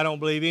 I don't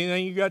believe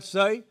anything you got to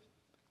say.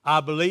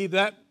 I believe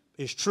that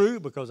is true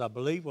because I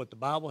believe what the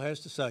Bible has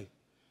to say.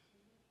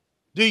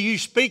 Do you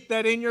speak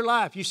that in your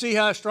life? You see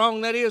how strong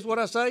that is, what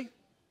I say?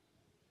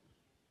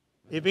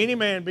 If any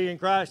man be in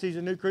Christ, he's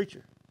a new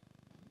creature.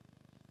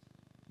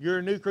 You're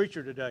a new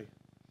creature today.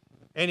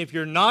 And if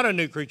you're not a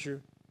new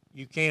creature,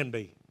 you can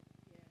be.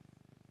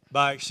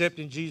 By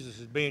accepting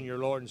Jesus as being your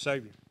Lord and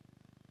Savior.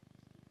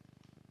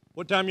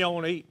 What time y'all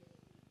want to eat?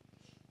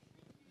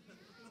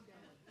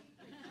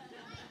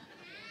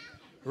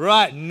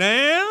 Right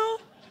now?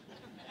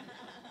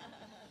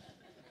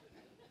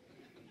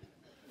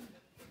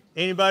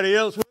 Anybody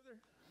else with her?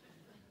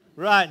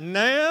 Right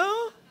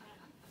now?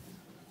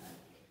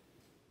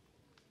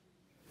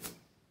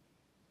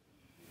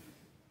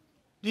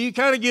 Do you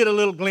kind of get a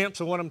little glimpse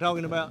of what I'm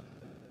talking about?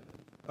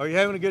 Are you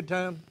having a good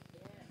time?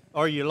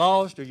 Are you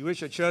lost or you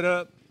wish I'd shut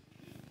up?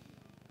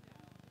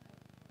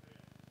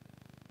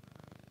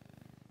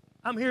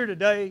 I'm here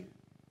today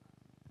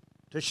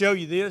to show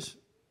you this,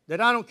 that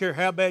I don't care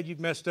how bad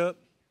you've messed up.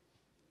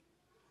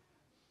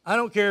 I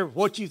don't care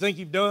what you think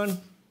you've done.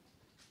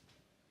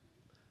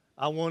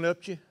 I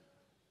one-upped you.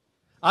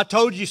 I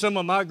told you some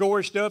of my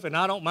gory stuff, and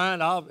I don't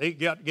mind.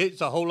 It gets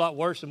a whole lot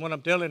worse than what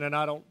I'm telling, and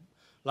I don't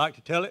like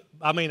to tell it.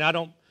 I mean,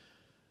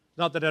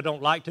 not that I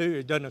don't like to.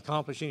 It doesn't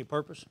accomplish any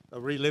purpose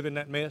of reliving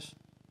that mess.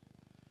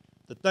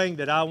 The thing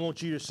that I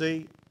want you to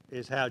see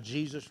is how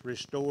Jesus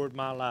restored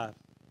my life.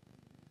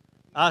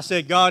 I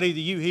said, God, either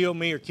you heal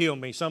me or kill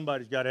me.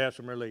 Somebody's got to have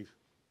some relief.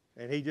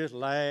 And he just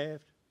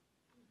laughed.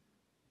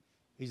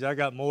 He said, I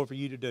got more for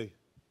you to do.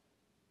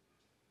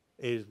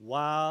 As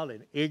wild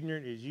and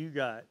ignorant as you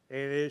got,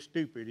 and as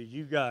stupid as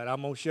you got,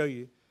 I'm going to show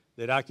you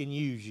that I can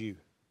use you.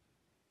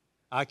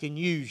 I can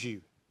use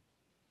you.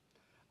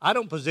 I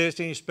don't possess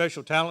any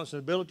special talents and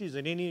abilities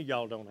that any of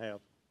y'all don't have.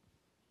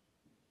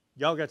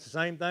 Y'all got the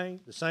same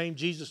thing. The same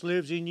Jesus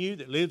lives in you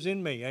that lives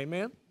in me.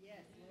 Amen? Yes,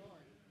 Lord.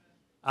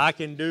 I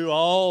can do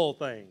all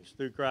things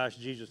through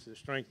Christ Jesus that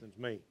strengthens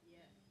me.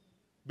 Yes.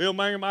 Bill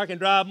Mangum, I can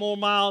drive more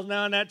miles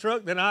now in that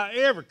truck than I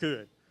ever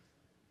could.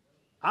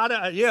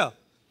 Yeah.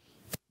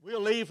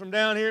 We'll leave from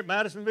down here at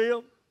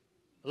Madisonville,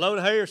 a load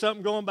of hay or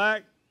something going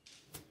back.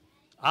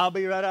 I'll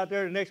be right out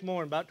there the next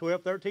morning, about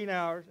 12, 13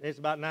 hours. It's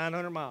about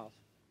 900 miles.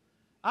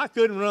 I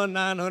couldn't run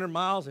 900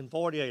 miles in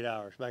 48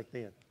 hours back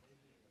then.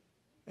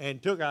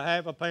 And took a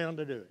half a pound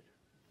to do it.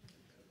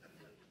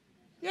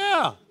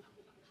 Yeah.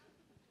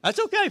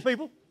 That's okay,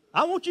 people.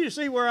 I want you to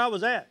see where I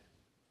was at.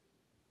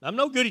 I'm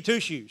no goody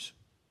two-shoes.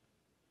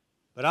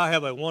 But I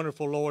have a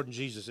wonderful Lord and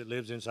Jesus that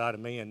lives inside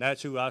of me, and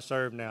that's who I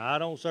serve now. I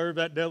don't serve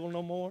that devil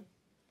no more.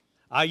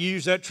 I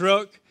use that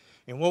truck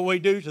and what we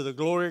do to the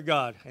glory of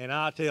God. And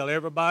I tell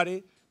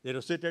everybody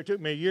that'll sit there, it took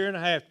me a year and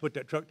a half to put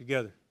that truck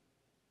together.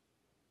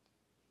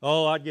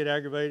 Oh, I'd get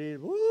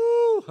aggravated.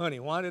 Woo, honey,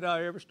 why did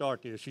I ever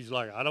start this? She's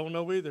like, I don't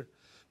know either.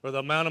 For the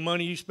amount of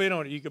money you spent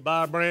on it, you could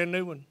buy a brand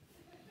new one.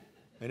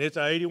 And it's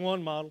an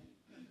 81 model.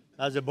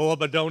 I said, boy,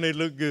 but don't it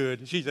look good?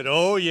 And she said,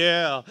 oh,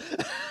 yeah.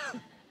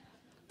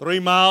 3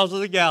 miles to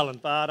the gallon,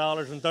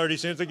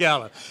 $5.30 a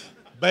gallon.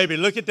 Baby,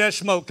 look at that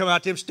smoke come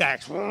out them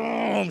stacks.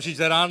 She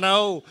said, I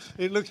know.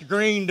 It looks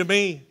green to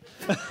me.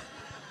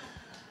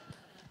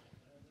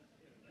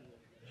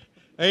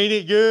 Ain't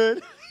it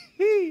good?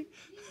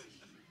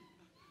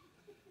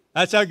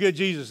 That's how good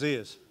Jesus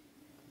is.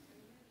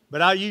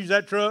 But I use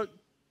that truck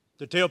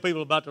to tell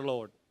people about the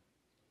Lord.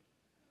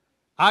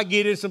 I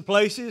get in some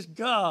places,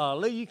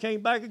 golly, you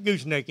can't back a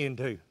gooseneck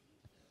into.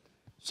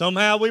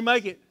 Somehow we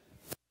make it.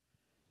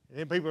 And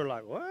then people are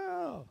like,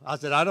 wow. I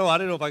said, I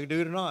didn't know if I could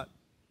do it or not.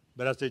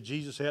 But I said,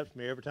 Jesus helps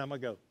me every time I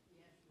go.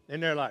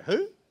 And they're like,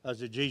 who? I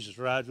said, Jesus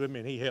rides with me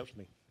and he helps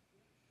me.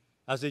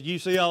 I said, you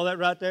see all that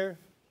right there?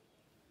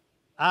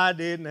 I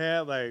didn't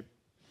have a,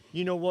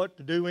 you know what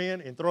to do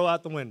in and throw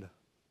out the window.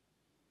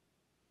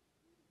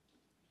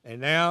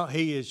 And now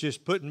he is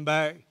just putting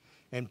back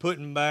and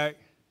putting back.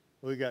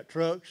 We got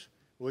trucks,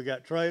 we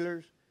got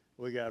trailers,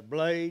 we got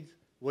blades,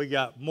 we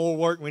got more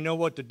work we know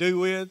what to do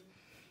with.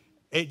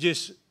 It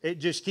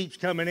just keeps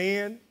coming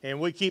in, and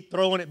we keep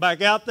throwing it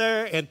back out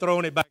there and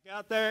throwing it back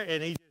out there,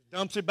 and he just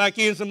dumps it back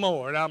in some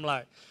more. And I'm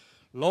like,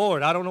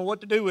 Lord, I don't know what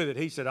to do with it.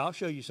 He said, I'll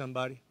show you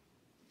somebody.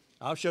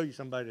 I'll show you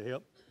somebody to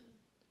help.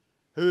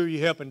 Who are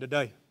you helping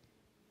today?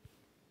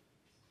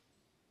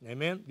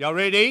 Amen. Y'all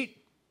ready to eat?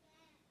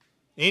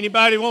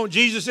 Anybody want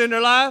Jesus in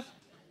their life?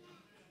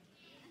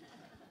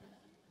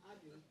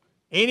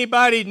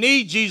 Anybody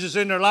need Jesus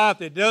in their life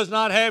that does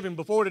not have him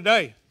before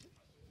today?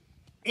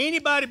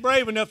 Anybody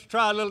brave enough to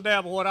try a little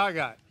dab of what I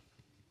got?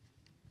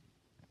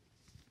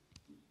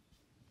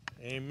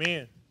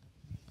 Amen.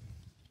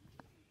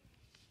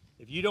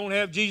 If you don't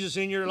have Jesus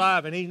in your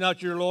life and he's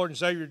not your Lord and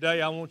Savior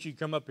today, I want you to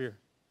come up here.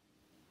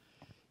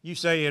 You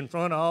say in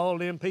front of all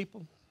them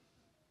people.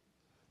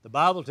 The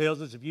Bible tells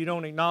us if you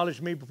don't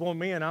acknowledge me before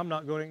men, I'm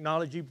not going to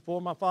acknowledge you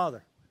before my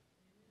Father.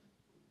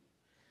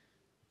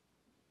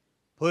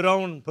 Put it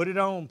on, put him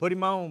on, put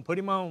him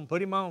on,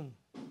 put him on.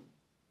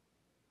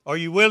 Are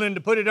you willing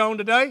to put it on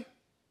today?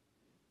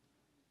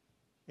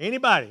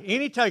 Anybody?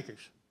 Any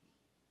takers?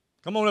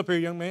 Come on up here,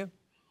 young man.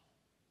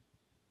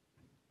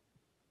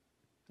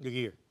 Look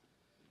here.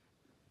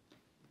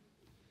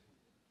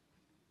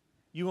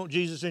 You want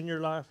Jesus in your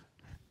life?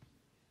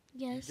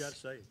 Yes. You got to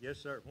say it. Yes,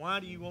 sir. Why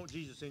do you want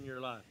Jesus in your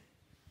life?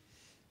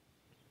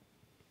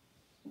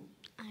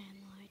 I have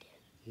no idea.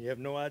 You have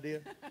no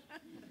idea?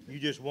 You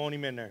just want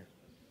him in there.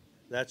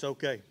 That's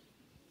okay.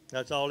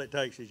 That's all it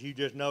takes is you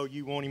just know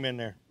you want him in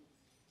there.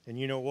 And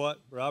you know what,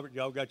 Robert,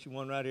 y'all got you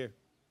one right here.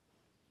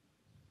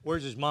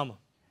 Where's his mama?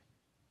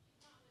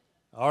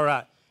 All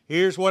right.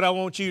 Here's what I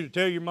want you to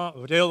tell your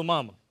mom, tell the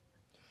mama.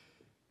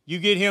 You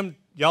get him,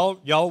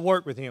 y'all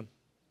work with him.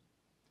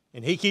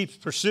 And he keeps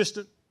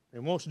persistent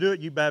and wants to do it,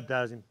 you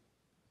baptize him.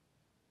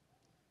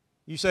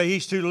 You say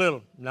he's too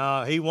little.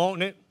 No, he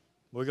wanting it,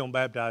 we're going to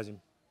baptize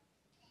him.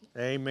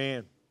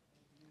 Amen.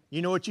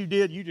 You know what you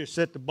did? You just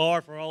set the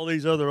bar for all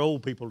these other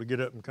old people to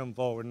get up and come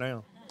forward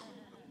now.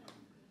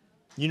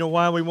 You know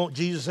why we want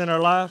Jesus in our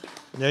life?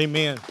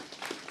 Amen.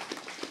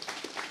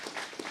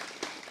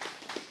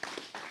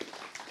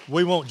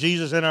 We want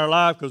Jesus in our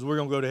life because we're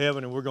going to go to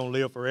heaven and we're going to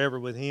live forever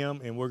with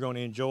Him and we're going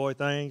to enjoy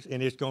things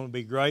and it's going to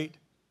be great.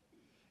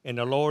 And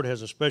the Lord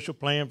has a special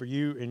plan for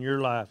you in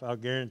your life, I'll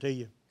guarantee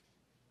you.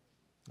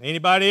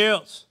 Anybody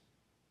else?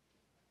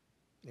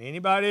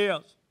 Anybody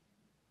else?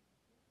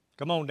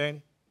 Come on,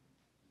 Danny.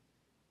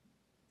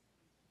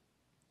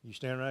 You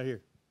stand right here.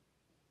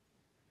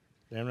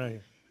 Stand right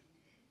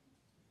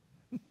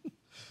here.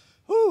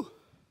 Whew.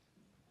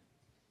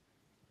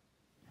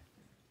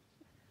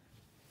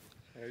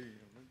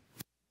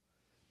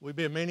 We've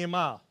been many a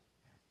mile.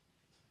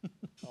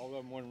 All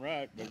of them wasn't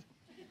right, but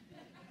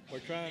we're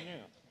trying now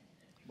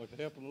with the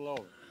help of the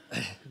Lord.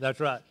 That's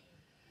right.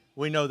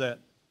 We know that.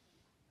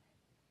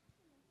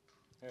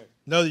 Hey.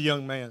 Another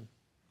young man.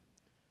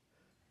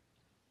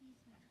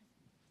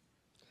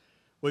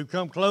 We've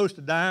come close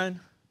to dying,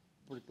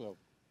 Pretty close.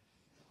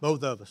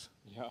 both of us,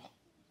 Yeah.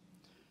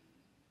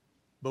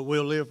 but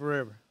we'll live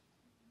forever.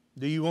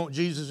 Do you want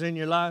Jesus in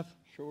your life?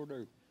 Sure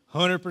do.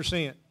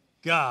 100%.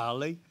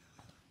 Golly.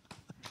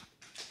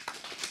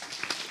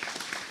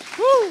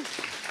 Woo!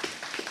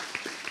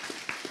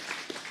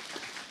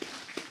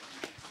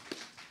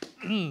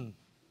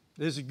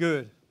 This is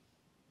good.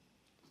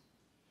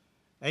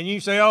 And you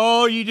say,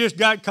 oh, you just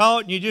got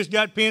caught and you just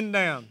got pinned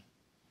down.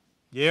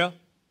 Yeah,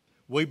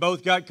 we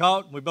both got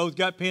caught and we both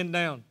got pinned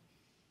down.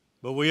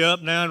 But we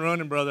up now and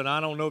running, brother, and I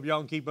don't know if y'all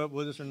can keep up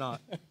with us or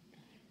not.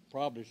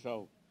 Probably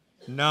so.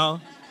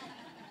 No.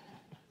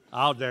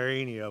 I'll dare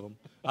any of them.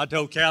 I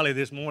told Callie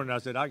this morning, I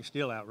said, I can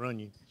still outrun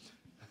you.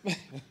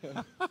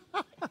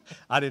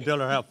 I didn't tell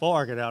her how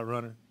far I could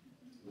outrun her.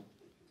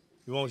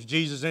 He wants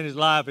Jesus in his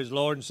life as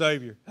Lord and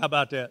Savior. How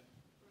about that?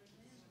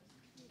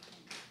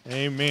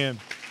 Amen.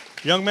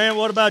 Young man,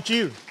 what about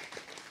you?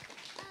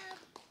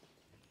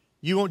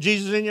 You want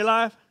Jesus in your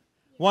life?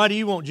 Why do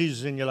you want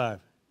Jesus in your life?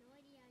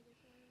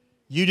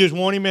 You just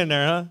want him in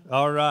there, huh?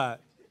 All right.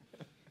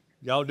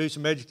 Y'all do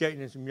some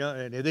educating and some young,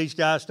 and if these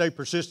guys stay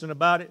persistent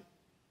about it,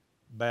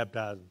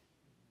 baptize them.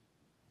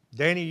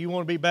 Danny, you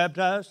want to be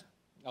baptized?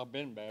 I've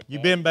been baptized. You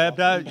been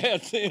baptized?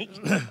 Bad sins.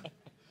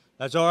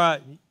 That's all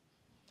right.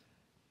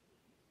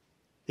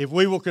 If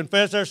we will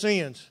confess our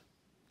sins,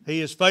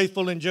 he is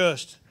faithful and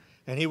just,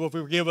 and he will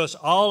forgive us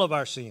all of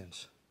our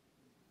sins.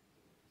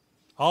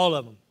 All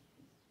of them.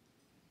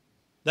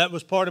 That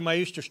was part of my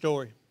Easter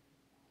story.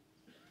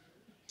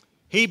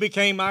 He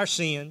became our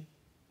sin.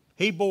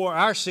 He bore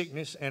our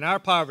sickness and our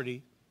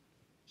poverty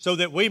so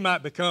that we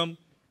might become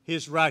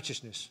his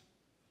righteousness.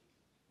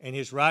 And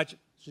his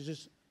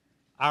righteousness,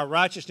 our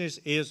righteousness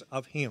is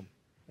of him.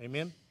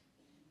 Amen?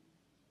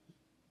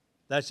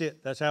 That's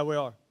it. That's how we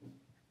are.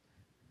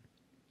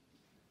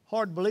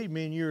 Hard to believe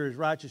me and you are as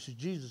righteous as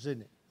Jesus,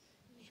 isn't it?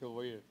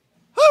 Sure is.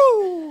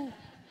 Woo!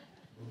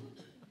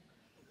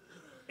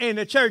 And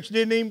the church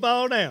didn't even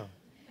fall down.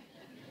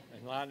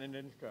 And lightning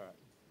didn't strike.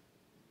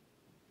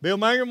 Bill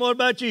Mangrum, what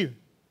about you?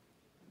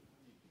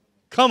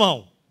 Come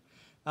on.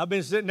 I've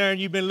been sitting there and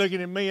you've been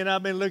looking at me and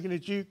I've been looking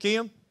at you.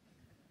 Kim?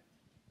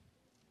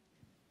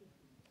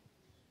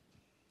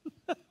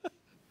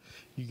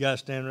 You guys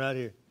stand right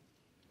here.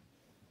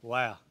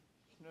 Wow.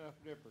 Snuff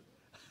dipper.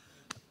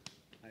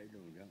 How you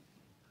doing, John?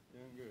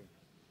 Doing good.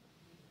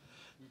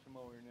 You come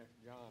over here next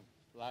to John.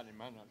 Lightning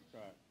might not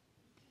strike.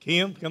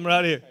 Kim, come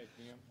right here. Hey,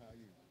 Kim, how are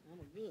you? I'm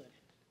good.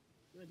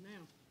 Good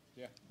now.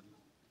 Yeah.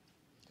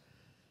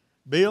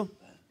 Bill,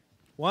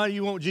 why do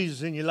you want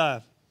Jesus in your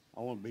life?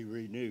 I want to be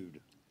renewed.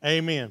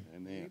 Amen.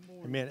 Amen.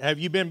 Amen. Have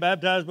you been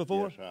baptized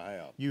before? Yes, I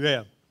have. You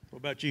have. What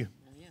about you?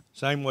 Yeah.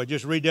 Same way.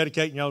 Just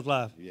rededicating y'all's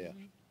life. Yes.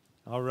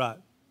 All right.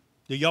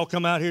 Do y'all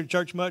come out here to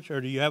church much,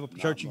 or do you have a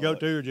church you go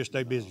to, or just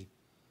stay busy?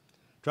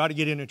 Try to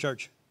get into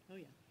church. Oh,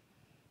 yeah.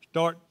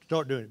 Start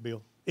doing it,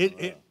 Bill.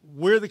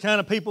 We're the kind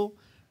of people,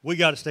 we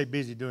got to stay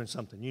busy doing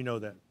something. You know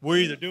that. We're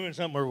either doing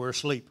something or we're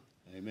asleep.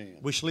 Amen.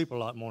 We sleep a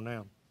lot more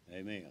now.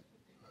 Amen.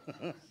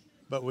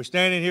 But we're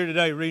standing here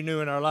today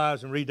renewing our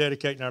lives and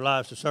rededicating our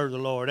lives to serve the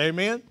Lord.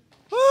 Amen?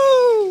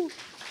 Woo!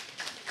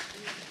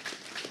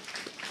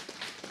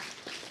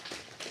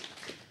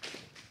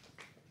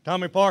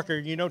 Tommy Parker,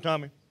 you know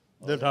Tommy.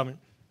 Little Tommy.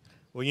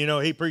 Well, you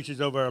know, he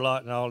preaches over a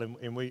lot and all,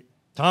 and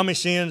Tommy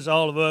sends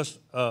all of us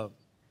a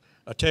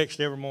text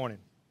every morning.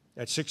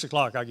 At 6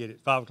 o'clock, I get it,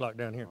 5 o'clock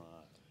down here.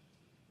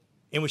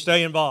 And we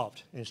stay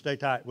involved and stay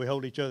tight. We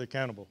hold each other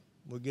accountable.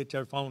 We'll get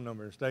their phone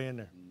number and stay in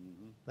there.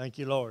 Mm-hmm. Thank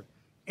you, Lord.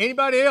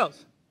 Anybody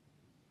else?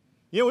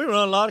 Yeah, we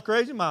run a lot of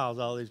crazy miles,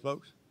 all these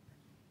folks.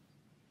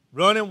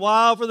 Running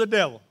wild for the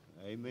devil.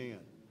 Amen.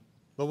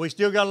 But we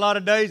still got a lot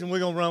of days, and we're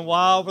going to run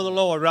wild for the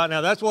Lord right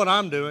now. That's what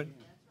I'm doing.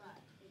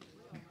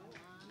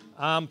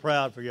 I'm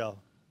proud for y'all.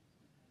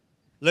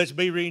 Let's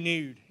be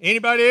renewed.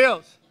 Anybody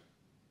else?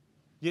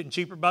 Getting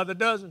cheaper by the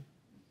dozen.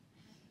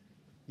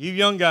 You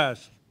young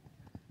guys,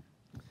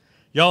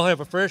 y'all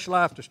have a fresh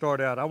life to start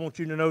out. I want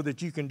you to know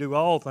that you can do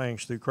all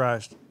things through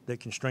Christ that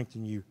can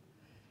strengthen you.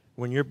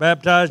 When you're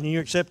baptized and you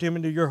accept him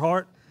into your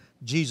heart,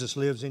 Jesus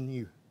lives in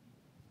you.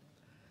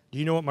 Do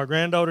you know what my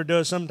granddaughter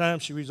does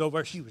sometimes? She was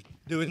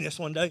doing this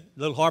one day,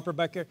 little Harper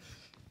back there.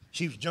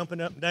 She was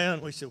jumping up and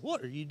down. We said,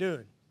 what are you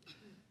doing?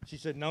 She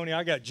said, Noni,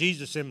 I got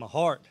Jesus in my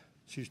heart.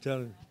 She was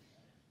telling me.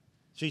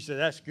 She said,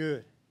 that's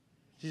good.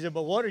 She said,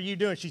 but what are you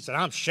doing? She said,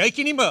 I'm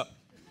shaking him up.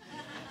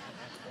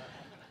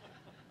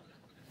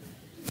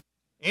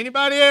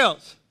 Anybody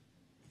else?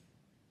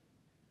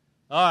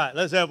 All right,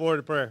 let's have a word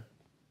of prayer.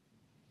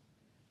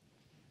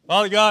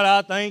 Father God,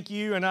 I thank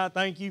you, and I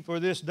thank you for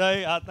this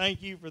day. I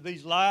thank you for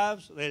these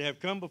lives that have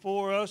come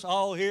before us,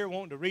 all here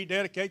wanting to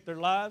rededicate their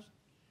lives.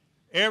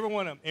 Every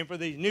one of them. And for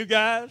these new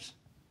guys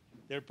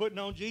that are putting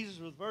on Jesus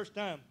for the first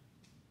time.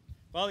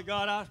 Father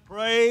God, I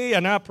pray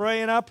and I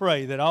pray and I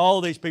pray that all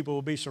these people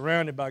will be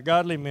surrounded by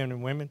godly men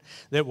and women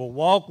that will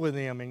walk with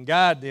them and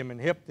guide them and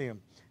help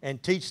them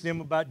and teach them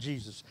about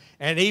Jesus.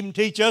 And even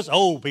teach us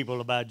old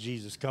people about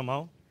Jesus. Come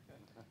on.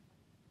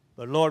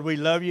 But Lord, we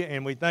love you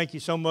and we thank you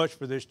so much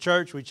for this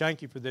church. We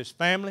thank you for this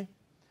family.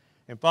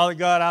 And Father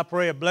God, I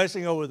pray a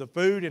blessing over the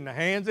food and the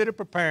hands that are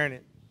preparing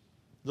it.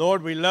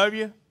 Lord, we love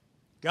you.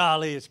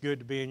 Golly, it's good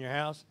to be in your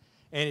house.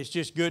 And it's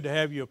just good to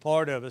have you a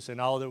part of us in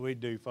all that we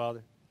do,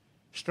 Father.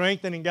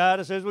 Strengthen and guide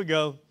us as we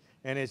go.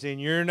 And it's in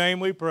your name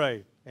we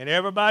pray. And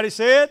everybody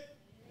said,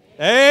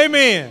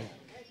 Amen.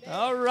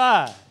 All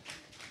right.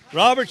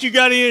 Robert, you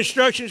got any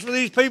instructions for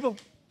these people?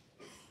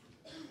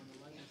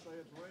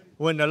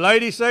 When the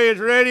ladies say it's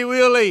ready,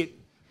 we'll eat.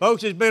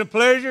 Folks, it's been a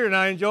pleasure, and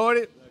I enjoyed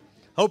it.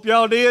 Hope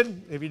y'all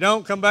did. If you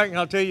don't, come back and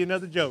I'll tell you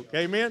another joke.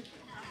 Amen?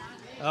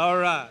 All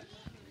right.